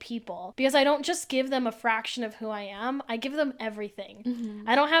many people, because I don't just give them a fraction of who I am. I give them everything.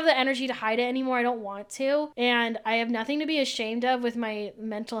 I don't have the energy to hide it anymore. I don't want to, and I have nothing to be ashamed of with my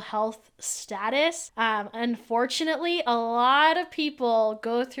mental health status. Unfortunately, a lot of people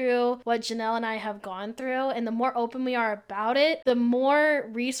go through what Janelle and I have gone through, and the more open we are about it, the more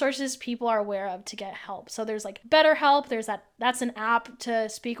resources people are aware of to get help. So there's BetterHelp. There's that's an app to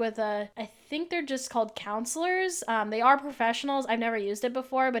speak with I think they're just called counselors. They are professionals. I've never used it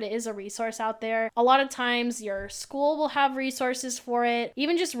before, but it is a resource out there. A lot of times your school will have resources for it.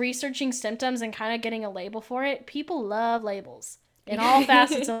 Even just researching symptoms and kind of getting a label for it. People love labels in all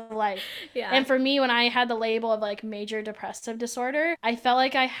facets of life. Yeah. And for me, when I had the label of major depressive disorder, I felt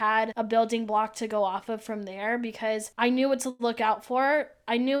like I had a building block to go off of from there, because I knew what to look out for.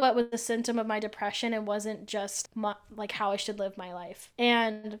 I knew what was a symptom of my depression and wasn't just how I should live my life.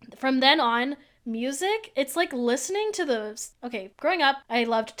 And from then on, music, it's listening to growing up, I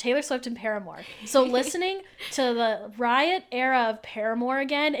loved Taylor Swift and Paramore. So listening to the Riot era of Paramore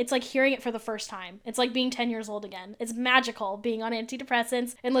again, it's hearing it for the first time. It's being 10 years old again. It's magical being on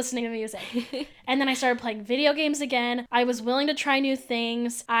antidepressants and listening to music. And then I started playing video games again. I was willing to try new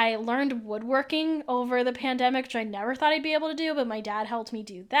things. I learned woodworking over the pandemic, which I never thought I'd be able to do, but my dad helped me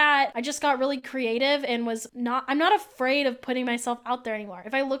do that. I just got really creative and I'm not afraid of putting myself out there anymore.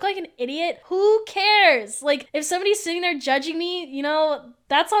 If I look like an idiot, who cares? If somebody's sitting there judging me,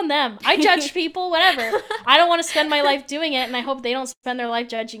 that's on them. I judge people, whatever. I don't want to spend my life doing it, and I hope they don't spend their life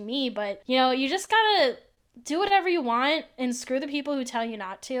judging me, but you just gotta do whatever you want and screw the people who tell you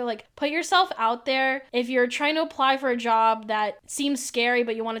not to. Put yourself out there. If you're trying to apply for a job that seems scary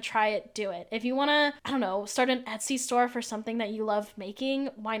but you want to try it, do it. If you want to, start an Etsy store for something that you love making,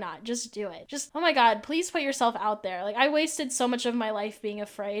 why not? Just do it. Oh my God, please put yourself out there. I wasted so much of my life being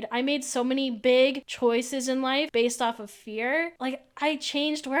afraid. I made so many big choices in life based off of fear. I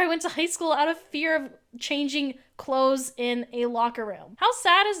changed where I went to high school out of fear of changing clothes in a locker room. How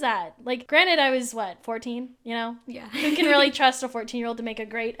sad is that? Granted, I was 14, Yeah. Who can really trust a 14-year-old to make a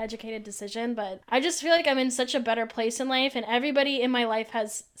great educated decision? But I just feel I'm in such a better place in life, and everybody in my life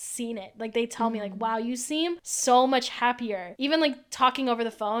has seen it. They tell me wow, you seem so much happier. Even talking over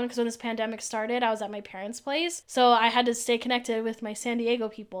the phone, because when this pandemic started, I was at my parents' place. So I had to stay connected with my San Diego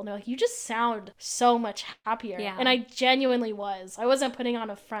people. And they're you just sound so much happier. Yeah. And I genuinely was. I wasn't putting on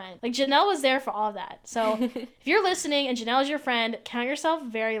a front. Janelle was there for all of that. that. So if you're listening and Janelle is your friend, count yourself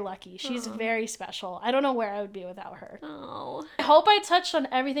very lucky. She's very special. I don't know where I would be without her. Oh. I hope I touched on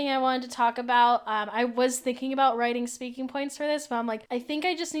everything I wanted to talk about. I was thinking about writing speaking points for this, but I'm like, I think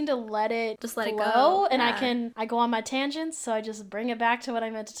I just need to let it it flow, go. and Yeah. I go on my tangents, so I just bring it back to what I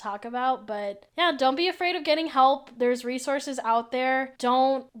meant to talk about. But yeah, don't be afraid of getting help. There's resources out there.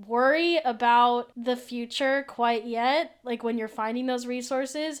 Don't worry about the future quite yet. Like when you're finding those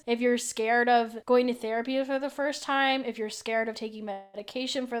resources, if you're scared of going to therapy for the first time, if you're scared of taking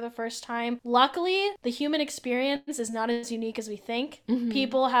medication for the first time, luckily the human experience is not as unique as we think.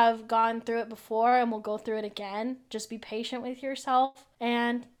 People have gone through it before and will go through it again. Just be patient with yourself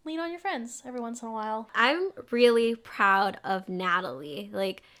and lean on your friends every once in a while. I'm really proud of Natalie.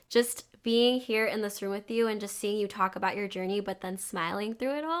 Like, just being here in this room with you and just seeing you talk about your journey, but then smiling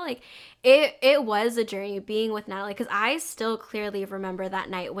through it all. Like, it was a journey being with Natalie, because I still clearly remember that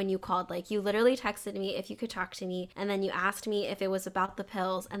night when you called. Like, you literally texted me if you could talk to me, and then you asked me if it was about the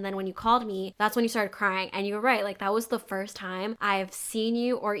pills, and then when you called me, that's when you started crying. And you were right, like, that was the first time I've seen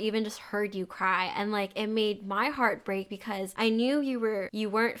you or even just heard you cry, and like, it made my heart break because I knew you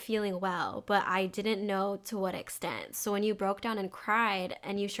weren't feeling well, but I didn't know to what extent. So when you broke down and cried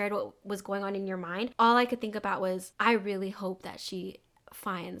and you shared what was going on in your mind, all I could think about was, I really hope that she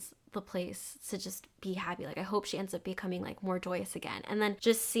finds the place to just be happy. Like, I hope she ends up becoming like more joyous again. And then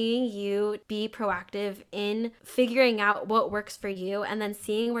just seeing you be proactive in figuring out what works for you, and then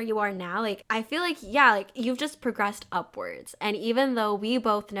seeing where you are now, like, I feel like, yeah, like, you've just progressed upwards. And even though we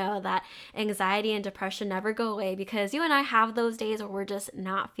both know that anxiety and depression never go away, because you and I have those days where we're just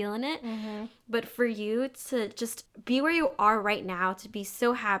not feeling it, but for you to just be where you are right now, to be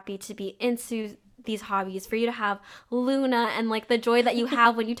so happy, to be into these hobbies, for you to have Luna, and like the joy that you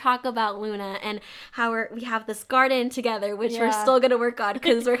have when you talk about Luna, and how we have this garden together, which we're still gonna work on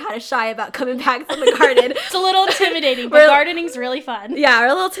because we're kind of shy about coming back from the garden. It's a little intimidating, but gardening's really fun. Yeah, we're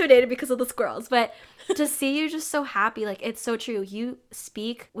a little intimidated because of the squirrels, but to see you just so happy, like, it's so true. You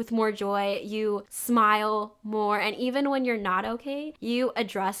speak with more joy, you smile more, and even when you're not okay, you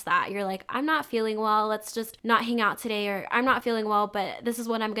address that. You're like, I'm not feeling well, let's just not hang out today, or I'm not feeling well, but this is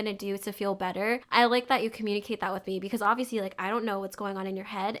what I'm gonna do to feel better. I like that you communicate that with me, because obviously, like, I don't know what's going on in your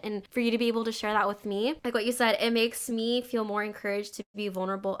head, and for you to be able to share that with me, like what you said, it makes me feel more encouraged to be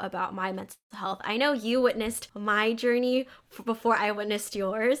vulnerable about my mental health. I know you witnessed my journey before I witnessed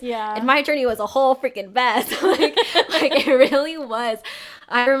yours. Yeah. And my journey was a whole freaking mess. like it really was.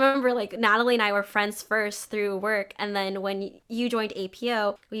 I remember, like, Natalie and I were friends first through work, and then when you joined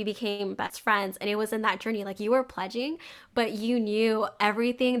APO, we became best friends, and it was in that journey, like, you were pledging, but you knew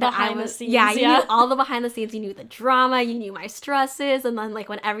everything that behind I was. the scenes, you knew all the behind the scenes. You knew the drama. You knew my stresses, and then, like,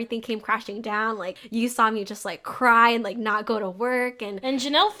 when everything came crashing down, like, you saw me just like cry and like not go to work, and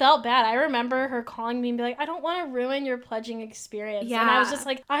Janelle felt bad. I remember her calling me and be like, I don't want to ruin your pledging experience. Yeah. And I was just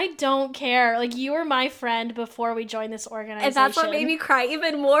like, I don't care. Like, you were my friend before we joined this organization. And that's what made me cry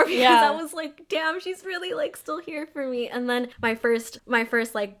even more, because Yeah. I was like, damn, she's really like still here for me. And then my first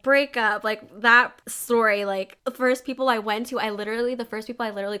like breakup, like that story, like the first people I went to, the first people I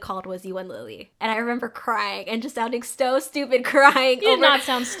literally called was you and Lily. And I remember crying and just sounding so stupid crying. You did not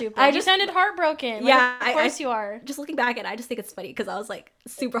sound stupid. You sounded heartbroken. Yeah. Like, of course you are. Just looking back at it, I just think it's funny because I was like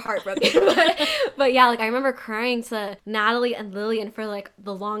super heartbroken. but yeah, like, I remember crying to Natalie and Lillian for like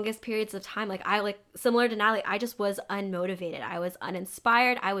the longest periods of time. Like, I, like, similar to Natalie, I just was unmotivated. I was uninspired.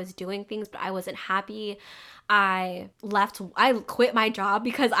 I was doing things, but I wasn't happy. I quit my job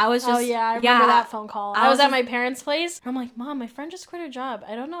because I was just. Oh yeah, I remember that phone call. I was at my parents' place. I'm like, Mom, my friend just quit her job.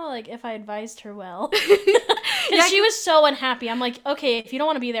 I don't know, like, if I advised her well. Because she was so unhappy. I'm like, okay, if you don't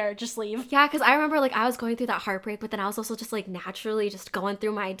want to be there, just leave. Yeah, because I remember, like, I was going through that heartbreak, but then I was also just, like, naturally just going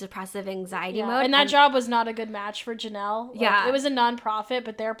through my depressive anxiety mode. And that job was not a good match for Janelle. Like, yeah. It was a nonprofit,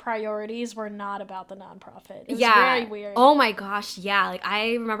 but their priorities were not about the nonprofit. It was very weird. Oh my gosh, yeah. Like,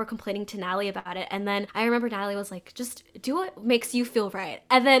 I remember complaining to Natalie about it, and then I remember Natalie was like, just do what makes you feel right.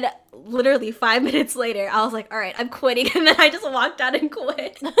 And then literally 5 minutes later, I was like, all right, I'm quitting. And then I just walked out and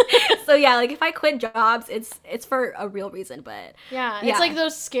quit. So yeah, like, if I quit jobs, it's for a real reason, but yeah, it's like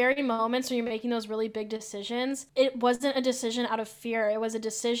those scary moments when you're making those really big decisions. It wasn't a decision out of fear. It was a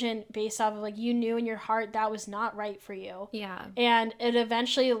decision based off of, like, you knew in your heart that was not right for you. Yeah. And it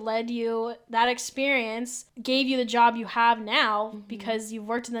eventually that experience gave you the job you have now, because you've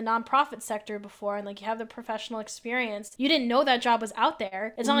worked in the nonprofit sector before, and like, you have the professional experience. You didn't know that job was out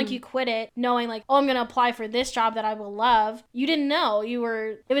there. It's not like you quit it knowing like, oh, I'm going to apply for this job that I will love. You didn't know.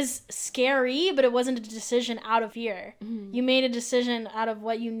 It was scary, but it wasn't a decision out of fear. Mm-hmm. You made a decision out of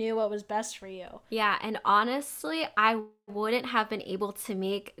what you knew what was best for you. Yeah, and honestly, I wouldn't have been able to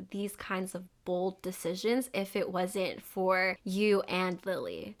make these kinds of bold decisions if it wasn't for you and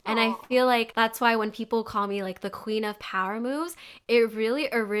Lily. And I feel like that's why when people call me like the queen of power moves, it really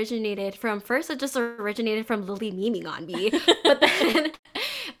originated from, first it just originated from Lily memeing on me, but then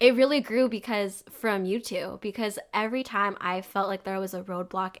it really grew from you two, because every time I felt like there was a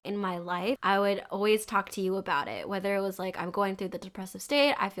roadblock in my life, I would always talk to you about it, whether it was like I'm going through the depressive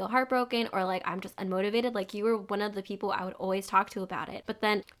state, I feel heartbroken, or like I'm just unmotivated. Like you were one of the people I would always talk to about it. But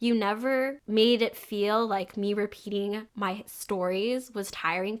then you never made it feel like me repeating my stories was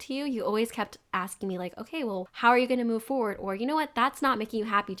tiring to you. You always kept asking me like, okay, well, how are you going to move forward? Or, you know what, that's not making you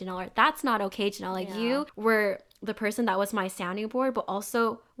happy, Janelle, or that's not okay, Janelle. Like you were the person that was my sounding board, but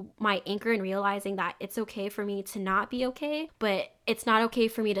also my anchor in realizing that it's okay for me to not be okay, but it's not okay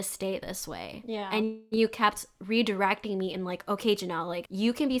for me to stay this way. Yeah. And you kept redirecting me in like, okay, Janelle, like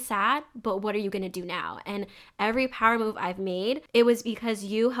you can be sad, but what are you going to do now? And every power move I've made, it was because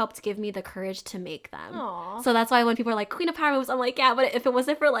you helped give me the courage to make them. Aww. So that's why when people are like, queen of power moves, I'm like, yeah, but if it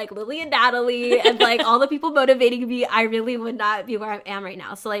wasn't for like Lily and Natalie and like all the people motivating me, I really would not be where I am right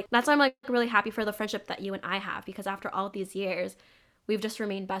now. So like, that's why I'm like really happy for the friendship that you and I have, because after all these years, we've just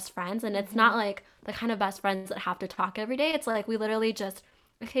remained best friends. And it's not like the kind of best friends that have to talk every day. It's like we literally just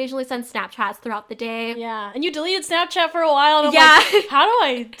occasionally send Snapchats throughout the day. Yeah. And you deleted Snapchat for a while. And I'm like, how do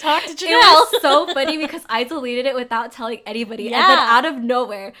I talk to Janelle? It was so funny because I deleted it without telling anybody. Yeah. And then out of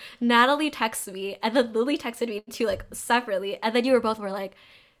nowhere, Natalie texted me. And then Lily texted me too, like separately. And then you were like,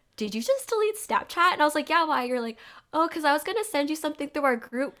 did you just delete Snapchat? And I was like, yeah, why? You're like, oh, because I was going to send you something through our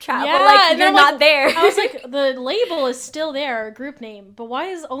group chat, but like, you're not there. I was like, the label is still there, our group name, but why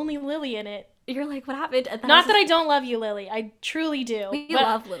is only Lily in it? You're like, what happened? And not that I don't love you, Lily. I truly do. We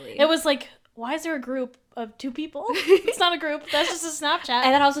love Lily. It was like, why is there a group of 2 people? It's not a group. That's just a Snapchat.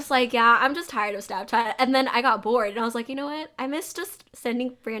 And then I was just like, yeah, I'm just tired of Snapchat. And then I got bored. And I was like, you know what? I miss just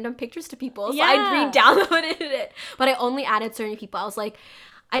sending random pictures to people. So I re-downloaded it. But I only added certain people. I was like,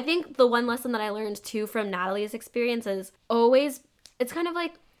 I think the one lesson that I learned too from Natalie's experience is always, it's kind of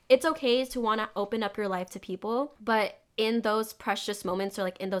like, it's okay to want to open up your life to people, but in those precious moments or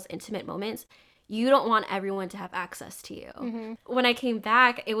like in those intimate moments, you don't want everyone to have access to you. Mm-hmm. When I came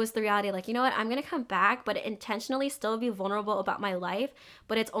back, it was the reality like, you know what, I'm going to come back, but intentionally still be vulnerable about my life,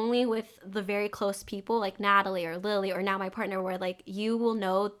 but it's only with the very close people like Natalie or Lily or now my partner, where like you will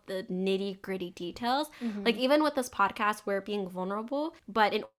know the nitty gritty details. Mm-hmm. Like even with this podcast, we're being vulnerable,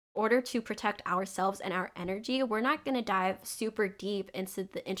 but in order to protect ourselves and our energy, we're not going to dive super deep into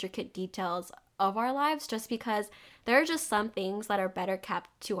the intricate details of our lives, just because there are just some things that are better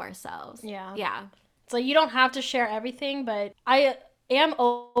kept to ourselves. Yeah. So you don't have to share everything, but I am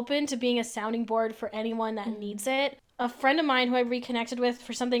open to being a sounding board for anyone that needs it. A friend of mine who I reconnected with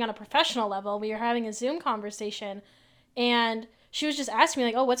for something on a professional level, we were having a Zoom conversation, and she was just asking me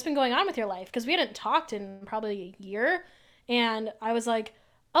like, oh, what's been going on with your life? Because we hadn't talked in probably a year. And I was like,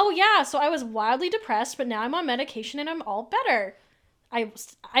 oh yeah, so I was wildly depressed, but now I'm on medication and I'm all better. I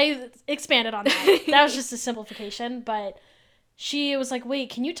expanded on that. That was just a simplification, but she was like, wait,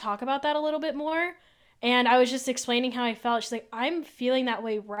 can you talk about that a little bit more? And I was just explaining how I felt. She's like, I'm feeling that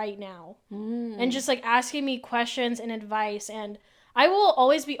way right now. And just like asking me questions and advice. And I will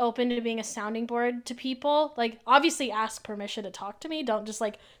always be open to being a sounding board to people. Like, obviously ask permission to talk to me. Don't just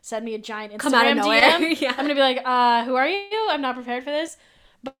like send me a giant Instagram DM. Yeah. I'm going to be like, who are you? I'm not prepared for this.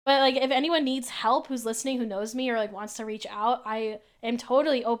 But like, if anyone needs help who's listening, who knows me or like wants to reach out, I am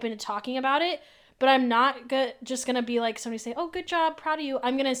totally open to talking about it. But I'm not just going to be like somebody say, oh, good job, proud of you.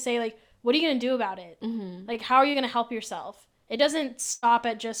 I'm going to say like, what are you going to do about it? Mm-hmm. Like, how are you going to help yourself? It doesn't stop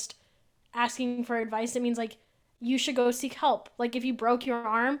at just asking for advice. It means like you should go seek help. Like if you broke your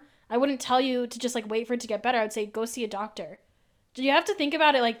arm, I wouldn't tell you to just like wait for it to get better. I would say go see a doctor. You have to think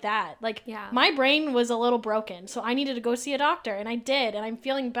about it like that. Like, my brain was a little broken, so I needed to go see a doctor, and I did, and I'm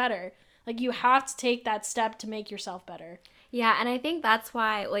feeling better. Like, you have to take that step to make yourself better. Yeah, and I think that's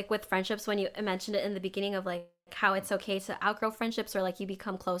why, like, with friendships, when you mentioned it in the beginning of, like, how it's okay to outgrow friendships or, like, you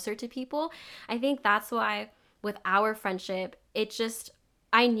become closer to people, I think that's why with our friendship, it just...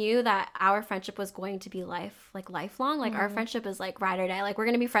 I knew that our friendship was going to be lifelong. Like, our friendship is, like, ride or die. Like, we're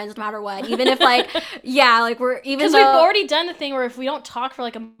going to be friends no matter what. Even if, like, because we've already done the thing where if we don't talk for,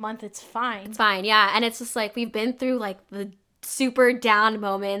 like, a month, it's fine. It's fine, yeah. And it's just, like, we've been through, like, the super down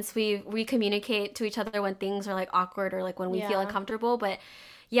moments. We communicate to each other when things are, like, awkward or, like, when we feel uncomfortable. But,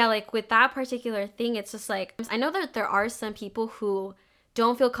 yeah, like, with that particular thing, it's just, like, I know that there are some people who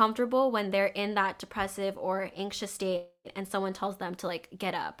don't feel comfortable when they're in that depressive or anxious state and someone tells them to like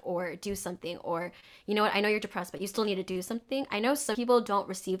get up or do something, or you know what, I know you're depressed but you still need to do something. I know some people don't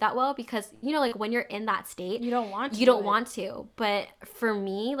receive that well because, you know, like when you're in that state, You don't want to. you don't want to. But for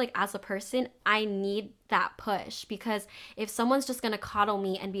me, like as a person, I need that push, because if someone's just gonna coddle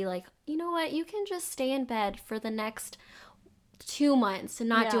me and be like, you know what, you can just stay in bed for the next 2 months and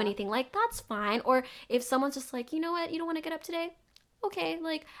not do Yeah. anything, like that's fine. Or if someone's just like, you know what, you don't want to get up today, okay,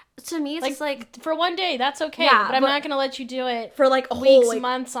 like to me it's just like for one day, that's okay. Yeah, but I'm but- not gonna let you do it for like a weeks, whole like,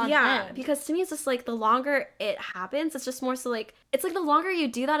 months on yeah, end. because to me it's just like the longer it happens, it's just more so like, it's like the longer you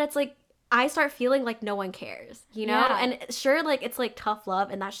do that, it's like I start feeling like no one cares, you know? Yeah. And sure, like it's like tough love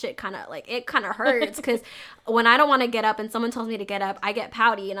and that shit kind of like, it kind of hurts because when I don't want to get up and someone tells me to get up, I get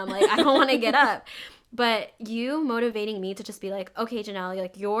pouty and I'm like, I don't want to get up. But you motivating me to just be like, okay, Janelle,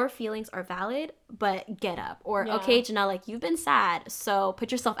 like your feelings are valid, but get up. Or, Yeah. okay, Janelle, like you've been sad, so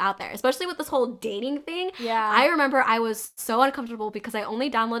put yourself out there. Especially with this whole dating thing. Yeah. I remember I was so uncomfortable because I only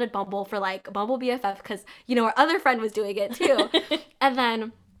downloaded Bumble for like Bumble BFF because, you know, our other friend was doing it too. And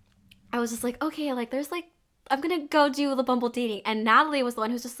then I was just like, okay, like there's like, I'm gonna go do the Bumble dating. And Natalie was the one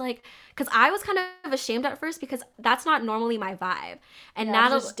who's just like, because I was kind of ashamed at first because that's not normally my vibe. And Yeah,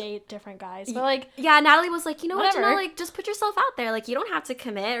 Natalie, just date different guys. But like, yeah, Natalie was like, you know what, Whatever. Janelle, like just put yourself out there. Like you don't have to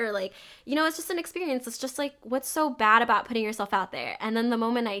commit, or like, you know, it's just an experience. It's just like, what's so bad about putting yourself out there? And then the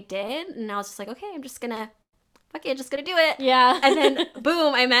moment I did, and I was just like, okay, I'm just gonna, fuck it, just gonna do it. yeah. And then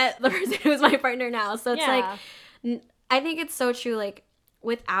boom, I met the person who's my partner now. So it's Yeah. like, I think it's so true. Like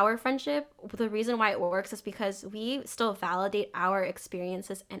with our friendship, the reason why it works is because we still validate our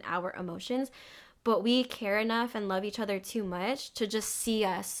experiences and our emotions, but we care enough and love each other too much to just see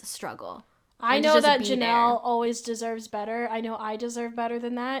us struggle. I and to know just that be Janelle there. always deserves better. I know I deserve better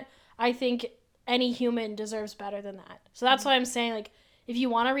than that. I think any human deserves better than that. So that's why I'm saying, like, if you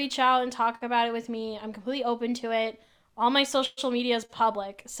want to reach out and talk about it with me, I'm completely open to it. All my social media is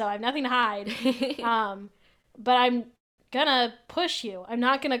public, so I have nothing to hide. But I'm gonna push you. I'm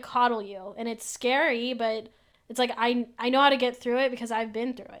not gonna coddle you. And it's scary, but it's like I know how to get through it because I've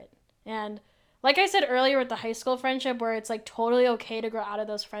been through it. And like I said earlier with the high school friendship, where it's like totally okay to grow out of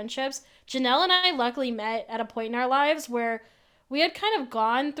those friendships, Janelle and I luckily met at a point in our lives where we had kind of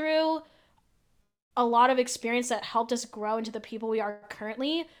gone through a lot of experience that helped us grow into the people we are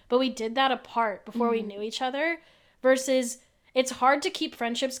currently, but we did that apart before we knew each other. Versus it's hard to keep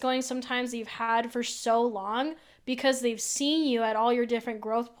friendships going sometimes that you've had for so long because they've seen you at all your different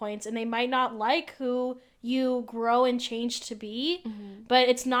growth points and they might not like who you grow and change to be, but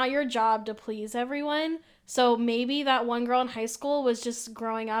it's not your job to please everyone. So maybe that one girl in high school was just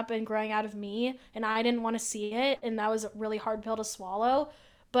growing up and growing out of me and I didn't want to see it, and that was a really hard pill to swallow,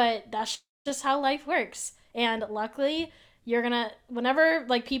 but that's just how life works. And luckily, you're gonna, whenever,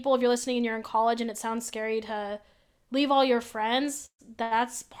 like, people, if you're listening and you're in college and it sounds scary to leave all your friends,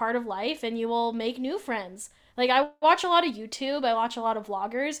 that's part of life and you will make new friends. Like, I watch a lot of YouTube, I watch a lot of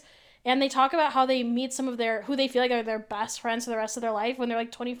vloggers, and they talk about how they meet some of their, who they feel like are their best friends for the rest of their life when they're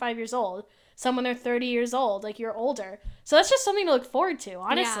like 25 years old. Some when they're 30 years old, like you're older. So that's just something to look forward to,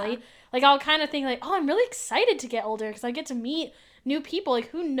 honestly. Yeah. Like, I'll kind of think like, oh, I'm really excited to get older because I get to meet new people. Like,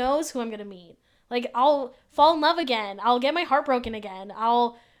 who knows who I'm going to meet? Like, I'll fall in love again. I'll get my heart broken again.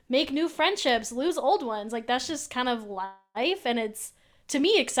 I'll make new friendships, lose old ones. Like, that's just kind of life, and it's, to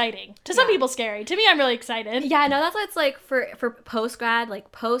me, exciting. To some Yeah. people, scary. To me, I'm really excited. Yeah, no, that's what it's like for post grad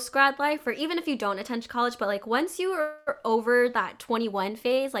life, or even if you don't attend college, but like once you are over that 21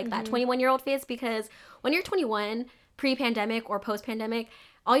 phase, like that 21-year-old phase, because when you're 21, pre-pandemic or post-pandemic,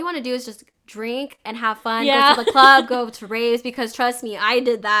 all you want to do is just drink and have fun, Yeah. go to the club, go to raves, because trust me, I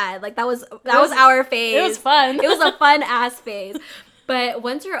did that. Like that was our phase. It was fun. It was a fun ass phase. But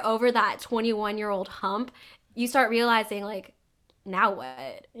once you're over that 21-year-old hump, you start realizing like, now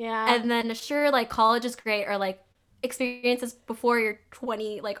what? Yeah. And then sure, like college is great, or like experiences before you're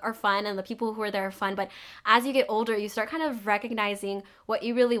 20 like are fun, and the people who are there are fun, but as you get older you start kind of recognizing what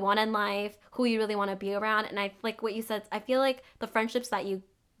you really want in life, who you really want to be around. And I like what you said, I feel like the friendships that you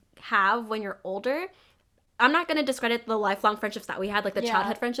have when you're older, I'm not going to discredit the lifelong friendships that we had, like the Yeah.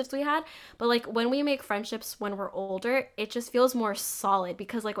 childhood friendships we had, but like when we make friendships when we're older, it just feels more solid,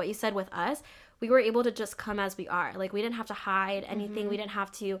 because like what you said with us, we were able to just come as we are. Like we didn't have to hide anything. We didn't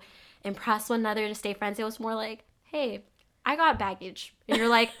have to impress one another to stay friends. It was more like, hey, I got baggage. And you're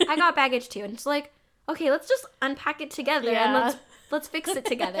like, I got baggage too. And it's like, okay, let's just unpack it together and Yeah. let's fix it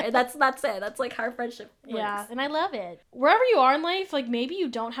together. That's it. That's like how our friendship works. Yeah, and I love it. Wherever you are in life, like maybe you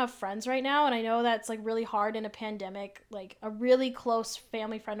don't have friends right now, and I know that's like really hard in a pandemic. Like a really close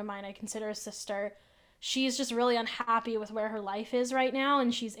family friend of mine, I consider a sister, she's just really unhappy with where her life is right now,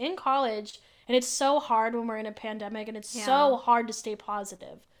 and she's in college, and it's so hard when we're in a pandemic, and it's so hard to stay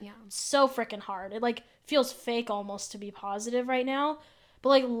positive. Yeah. It's so freaking hard. It like feels fake almost to be positive right now. But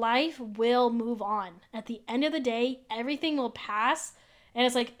like life will move on. At the end of the day, everything will pass. And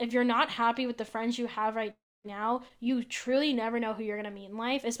it's like if you're not happy with the friends you have right now, you truly never know who you're gonna meet in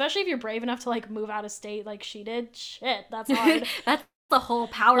life, especially if you're brave enough to like move out of state like she did. Shit, that's hard. That's the whole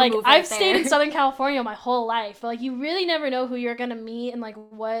power like move I've right stayed there. in Southern California my whole life, but like you really never know who you're gonna meet and like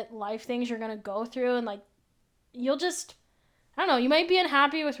what life things you're gonna go through, and like you'll just, I don't know, you might be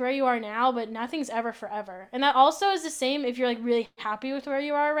unhappy with where you are now, but nothing's ever forever. And that also is the same if you're like really happy with where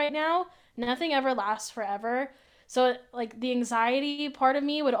you are right now. Nothing ever lasts forever. So like the anxiety part of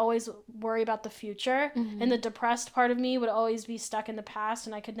me would always worry about the future, and the depressed part of me would always be stuck in the past,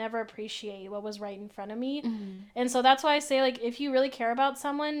 and I could never appreciate what was right in front of me. And so that's why I say, like, if you really care about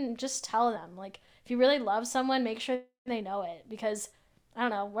someone, just tell them. Like, if you really love someone, make sure they know it, because I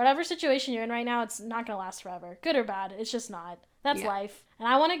don't know, whatever situation you're in right now, it's not going to last forever. Good or bad, it's just not. That's life. And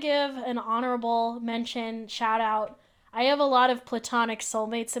I want to give an honorable mention, shout out. I have a lot of platonic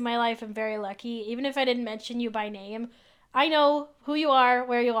soulmates in my life. I'm very lucky. Even if I didn't mention you by name, I know who you are,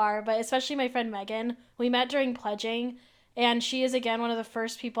 where you are, but especially my friend Megan. We met during pledging, and she is, again, one of the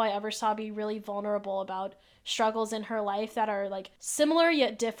first people I ever saw be really vulnerable about struggles in her life that are, like, similar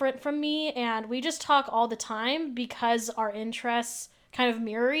yet different from me, and we just talk all the time because our interests kind of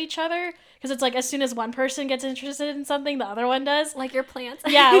mirror each other, because it's like as soon as one person gets interested in something, the other one does. Like your plants.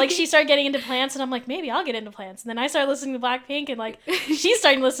 Yeah, like she started getting into plants, and I'm like, maybe I'll get into plants. And then I started listening to Blackpink, and like she's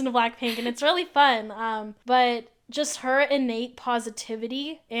starting to listen to Blackpink, and it's really fun. But just her innate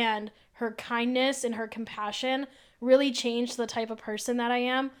positivity and her kindness and her compassion really changed the type of person that I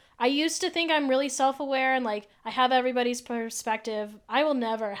am. I used to think I'm really self-aware and like I have everybody's perspective. I will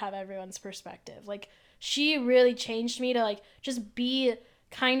never have everyone's perspective. Like, she really changed me to like just be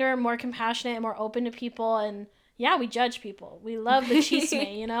kinder, more compassionate, and more open to people. And yeah, we judge people. We love the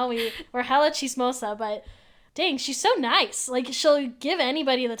chisme, you know? We're hella chismosa, but dang, she's so nice. Like, she'll give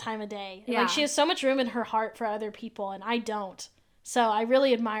anybody the time of day. Yeah. Like, she has so much room in her heart for other people, and I don't. So I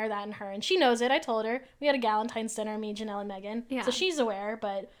really admire that in her. And she knows it. I told her. We had a Galentine's dinner, me, Janelle, and Megan. Yeah. So she's aware,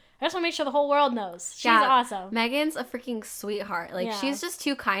 but I just want to make sure the whole world knows. She's awesome. Megan's a freaking sweetheart. Like, Yeah. she's just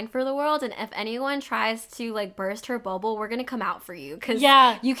too kind for the world, and if anyone tries to, like, burst her bubble, we're gonna come out for you, because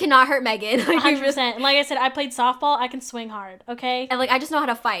you cannot hurt Megan. Like, 100%. And like I said, I played softball. I can swing hard, okay? And, like, I just know how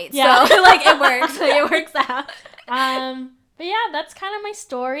to fight, Yeah. so, like, it works. Like, it works out. But yeah, that's kind of my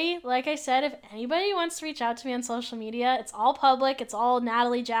story. Like I said, if anybody wants to reach out to me on social media, it's all public. It's all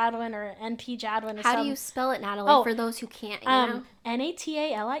Natalie Jadwin or NP Jadwin. Or How do you spell it, Natalie, for those who can't, you know? Natalie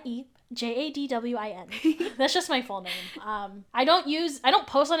Jadwin. That's just my full name. I don't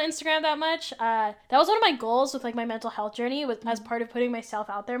post on Instagram that much. That was one of my goals with like my mental health journey, as part of putting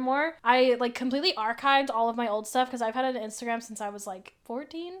myself out there more. I like completely archived all of my old stuff because I've had an Instagram since I was like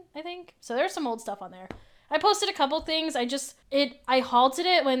 14, I think. So there's some old stuff on there. I posted a couple things. I halted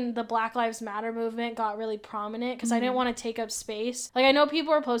it when the Black Lives Matter movement got really prominent because I didn't want to take up space. Like, I know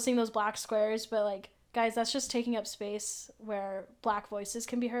people are posting those black squares, but like, guys, that's just taking up space where black voices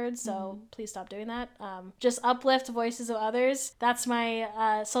can be heard, so please stop doing that. Just uplift voices of others. That's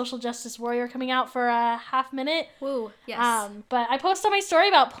my social justice warrior coming out for a half minute. Woo, yes. But I posted my story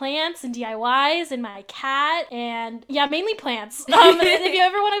about plants and DIYs and my cat, and yeah, mainly plants. If you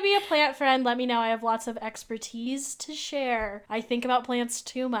ever want to be a plant friend, let me know. I have lots of expertise to share. I think about plants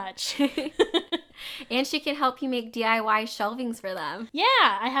too much. And she can help you make DIY shelvings for them. Yeah,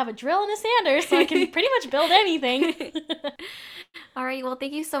 I have a drill and a sander, so I can pretty much build anything. Alrighty, well,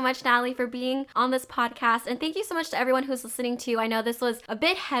 thank you so much, Natalie, for being on this podcast. And thank you so much to everyone who's listening too. I know this was a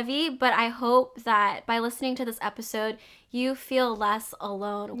bit heavy, but I hope that by listening to this episode, you feel less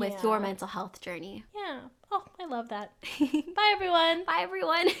alone with your mental health journey. Yeah. Oh, I love that. Bye, everyone. Bye,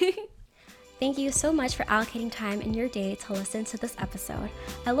 everyone. Thank you so much for allocating time in your day to listen to this episode.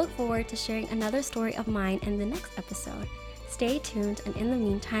 I look forward to sharing another story of mine in the next episode. Stay tuned, and in the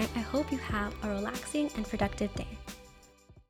meantime, I hope you have a relaxing and productive day.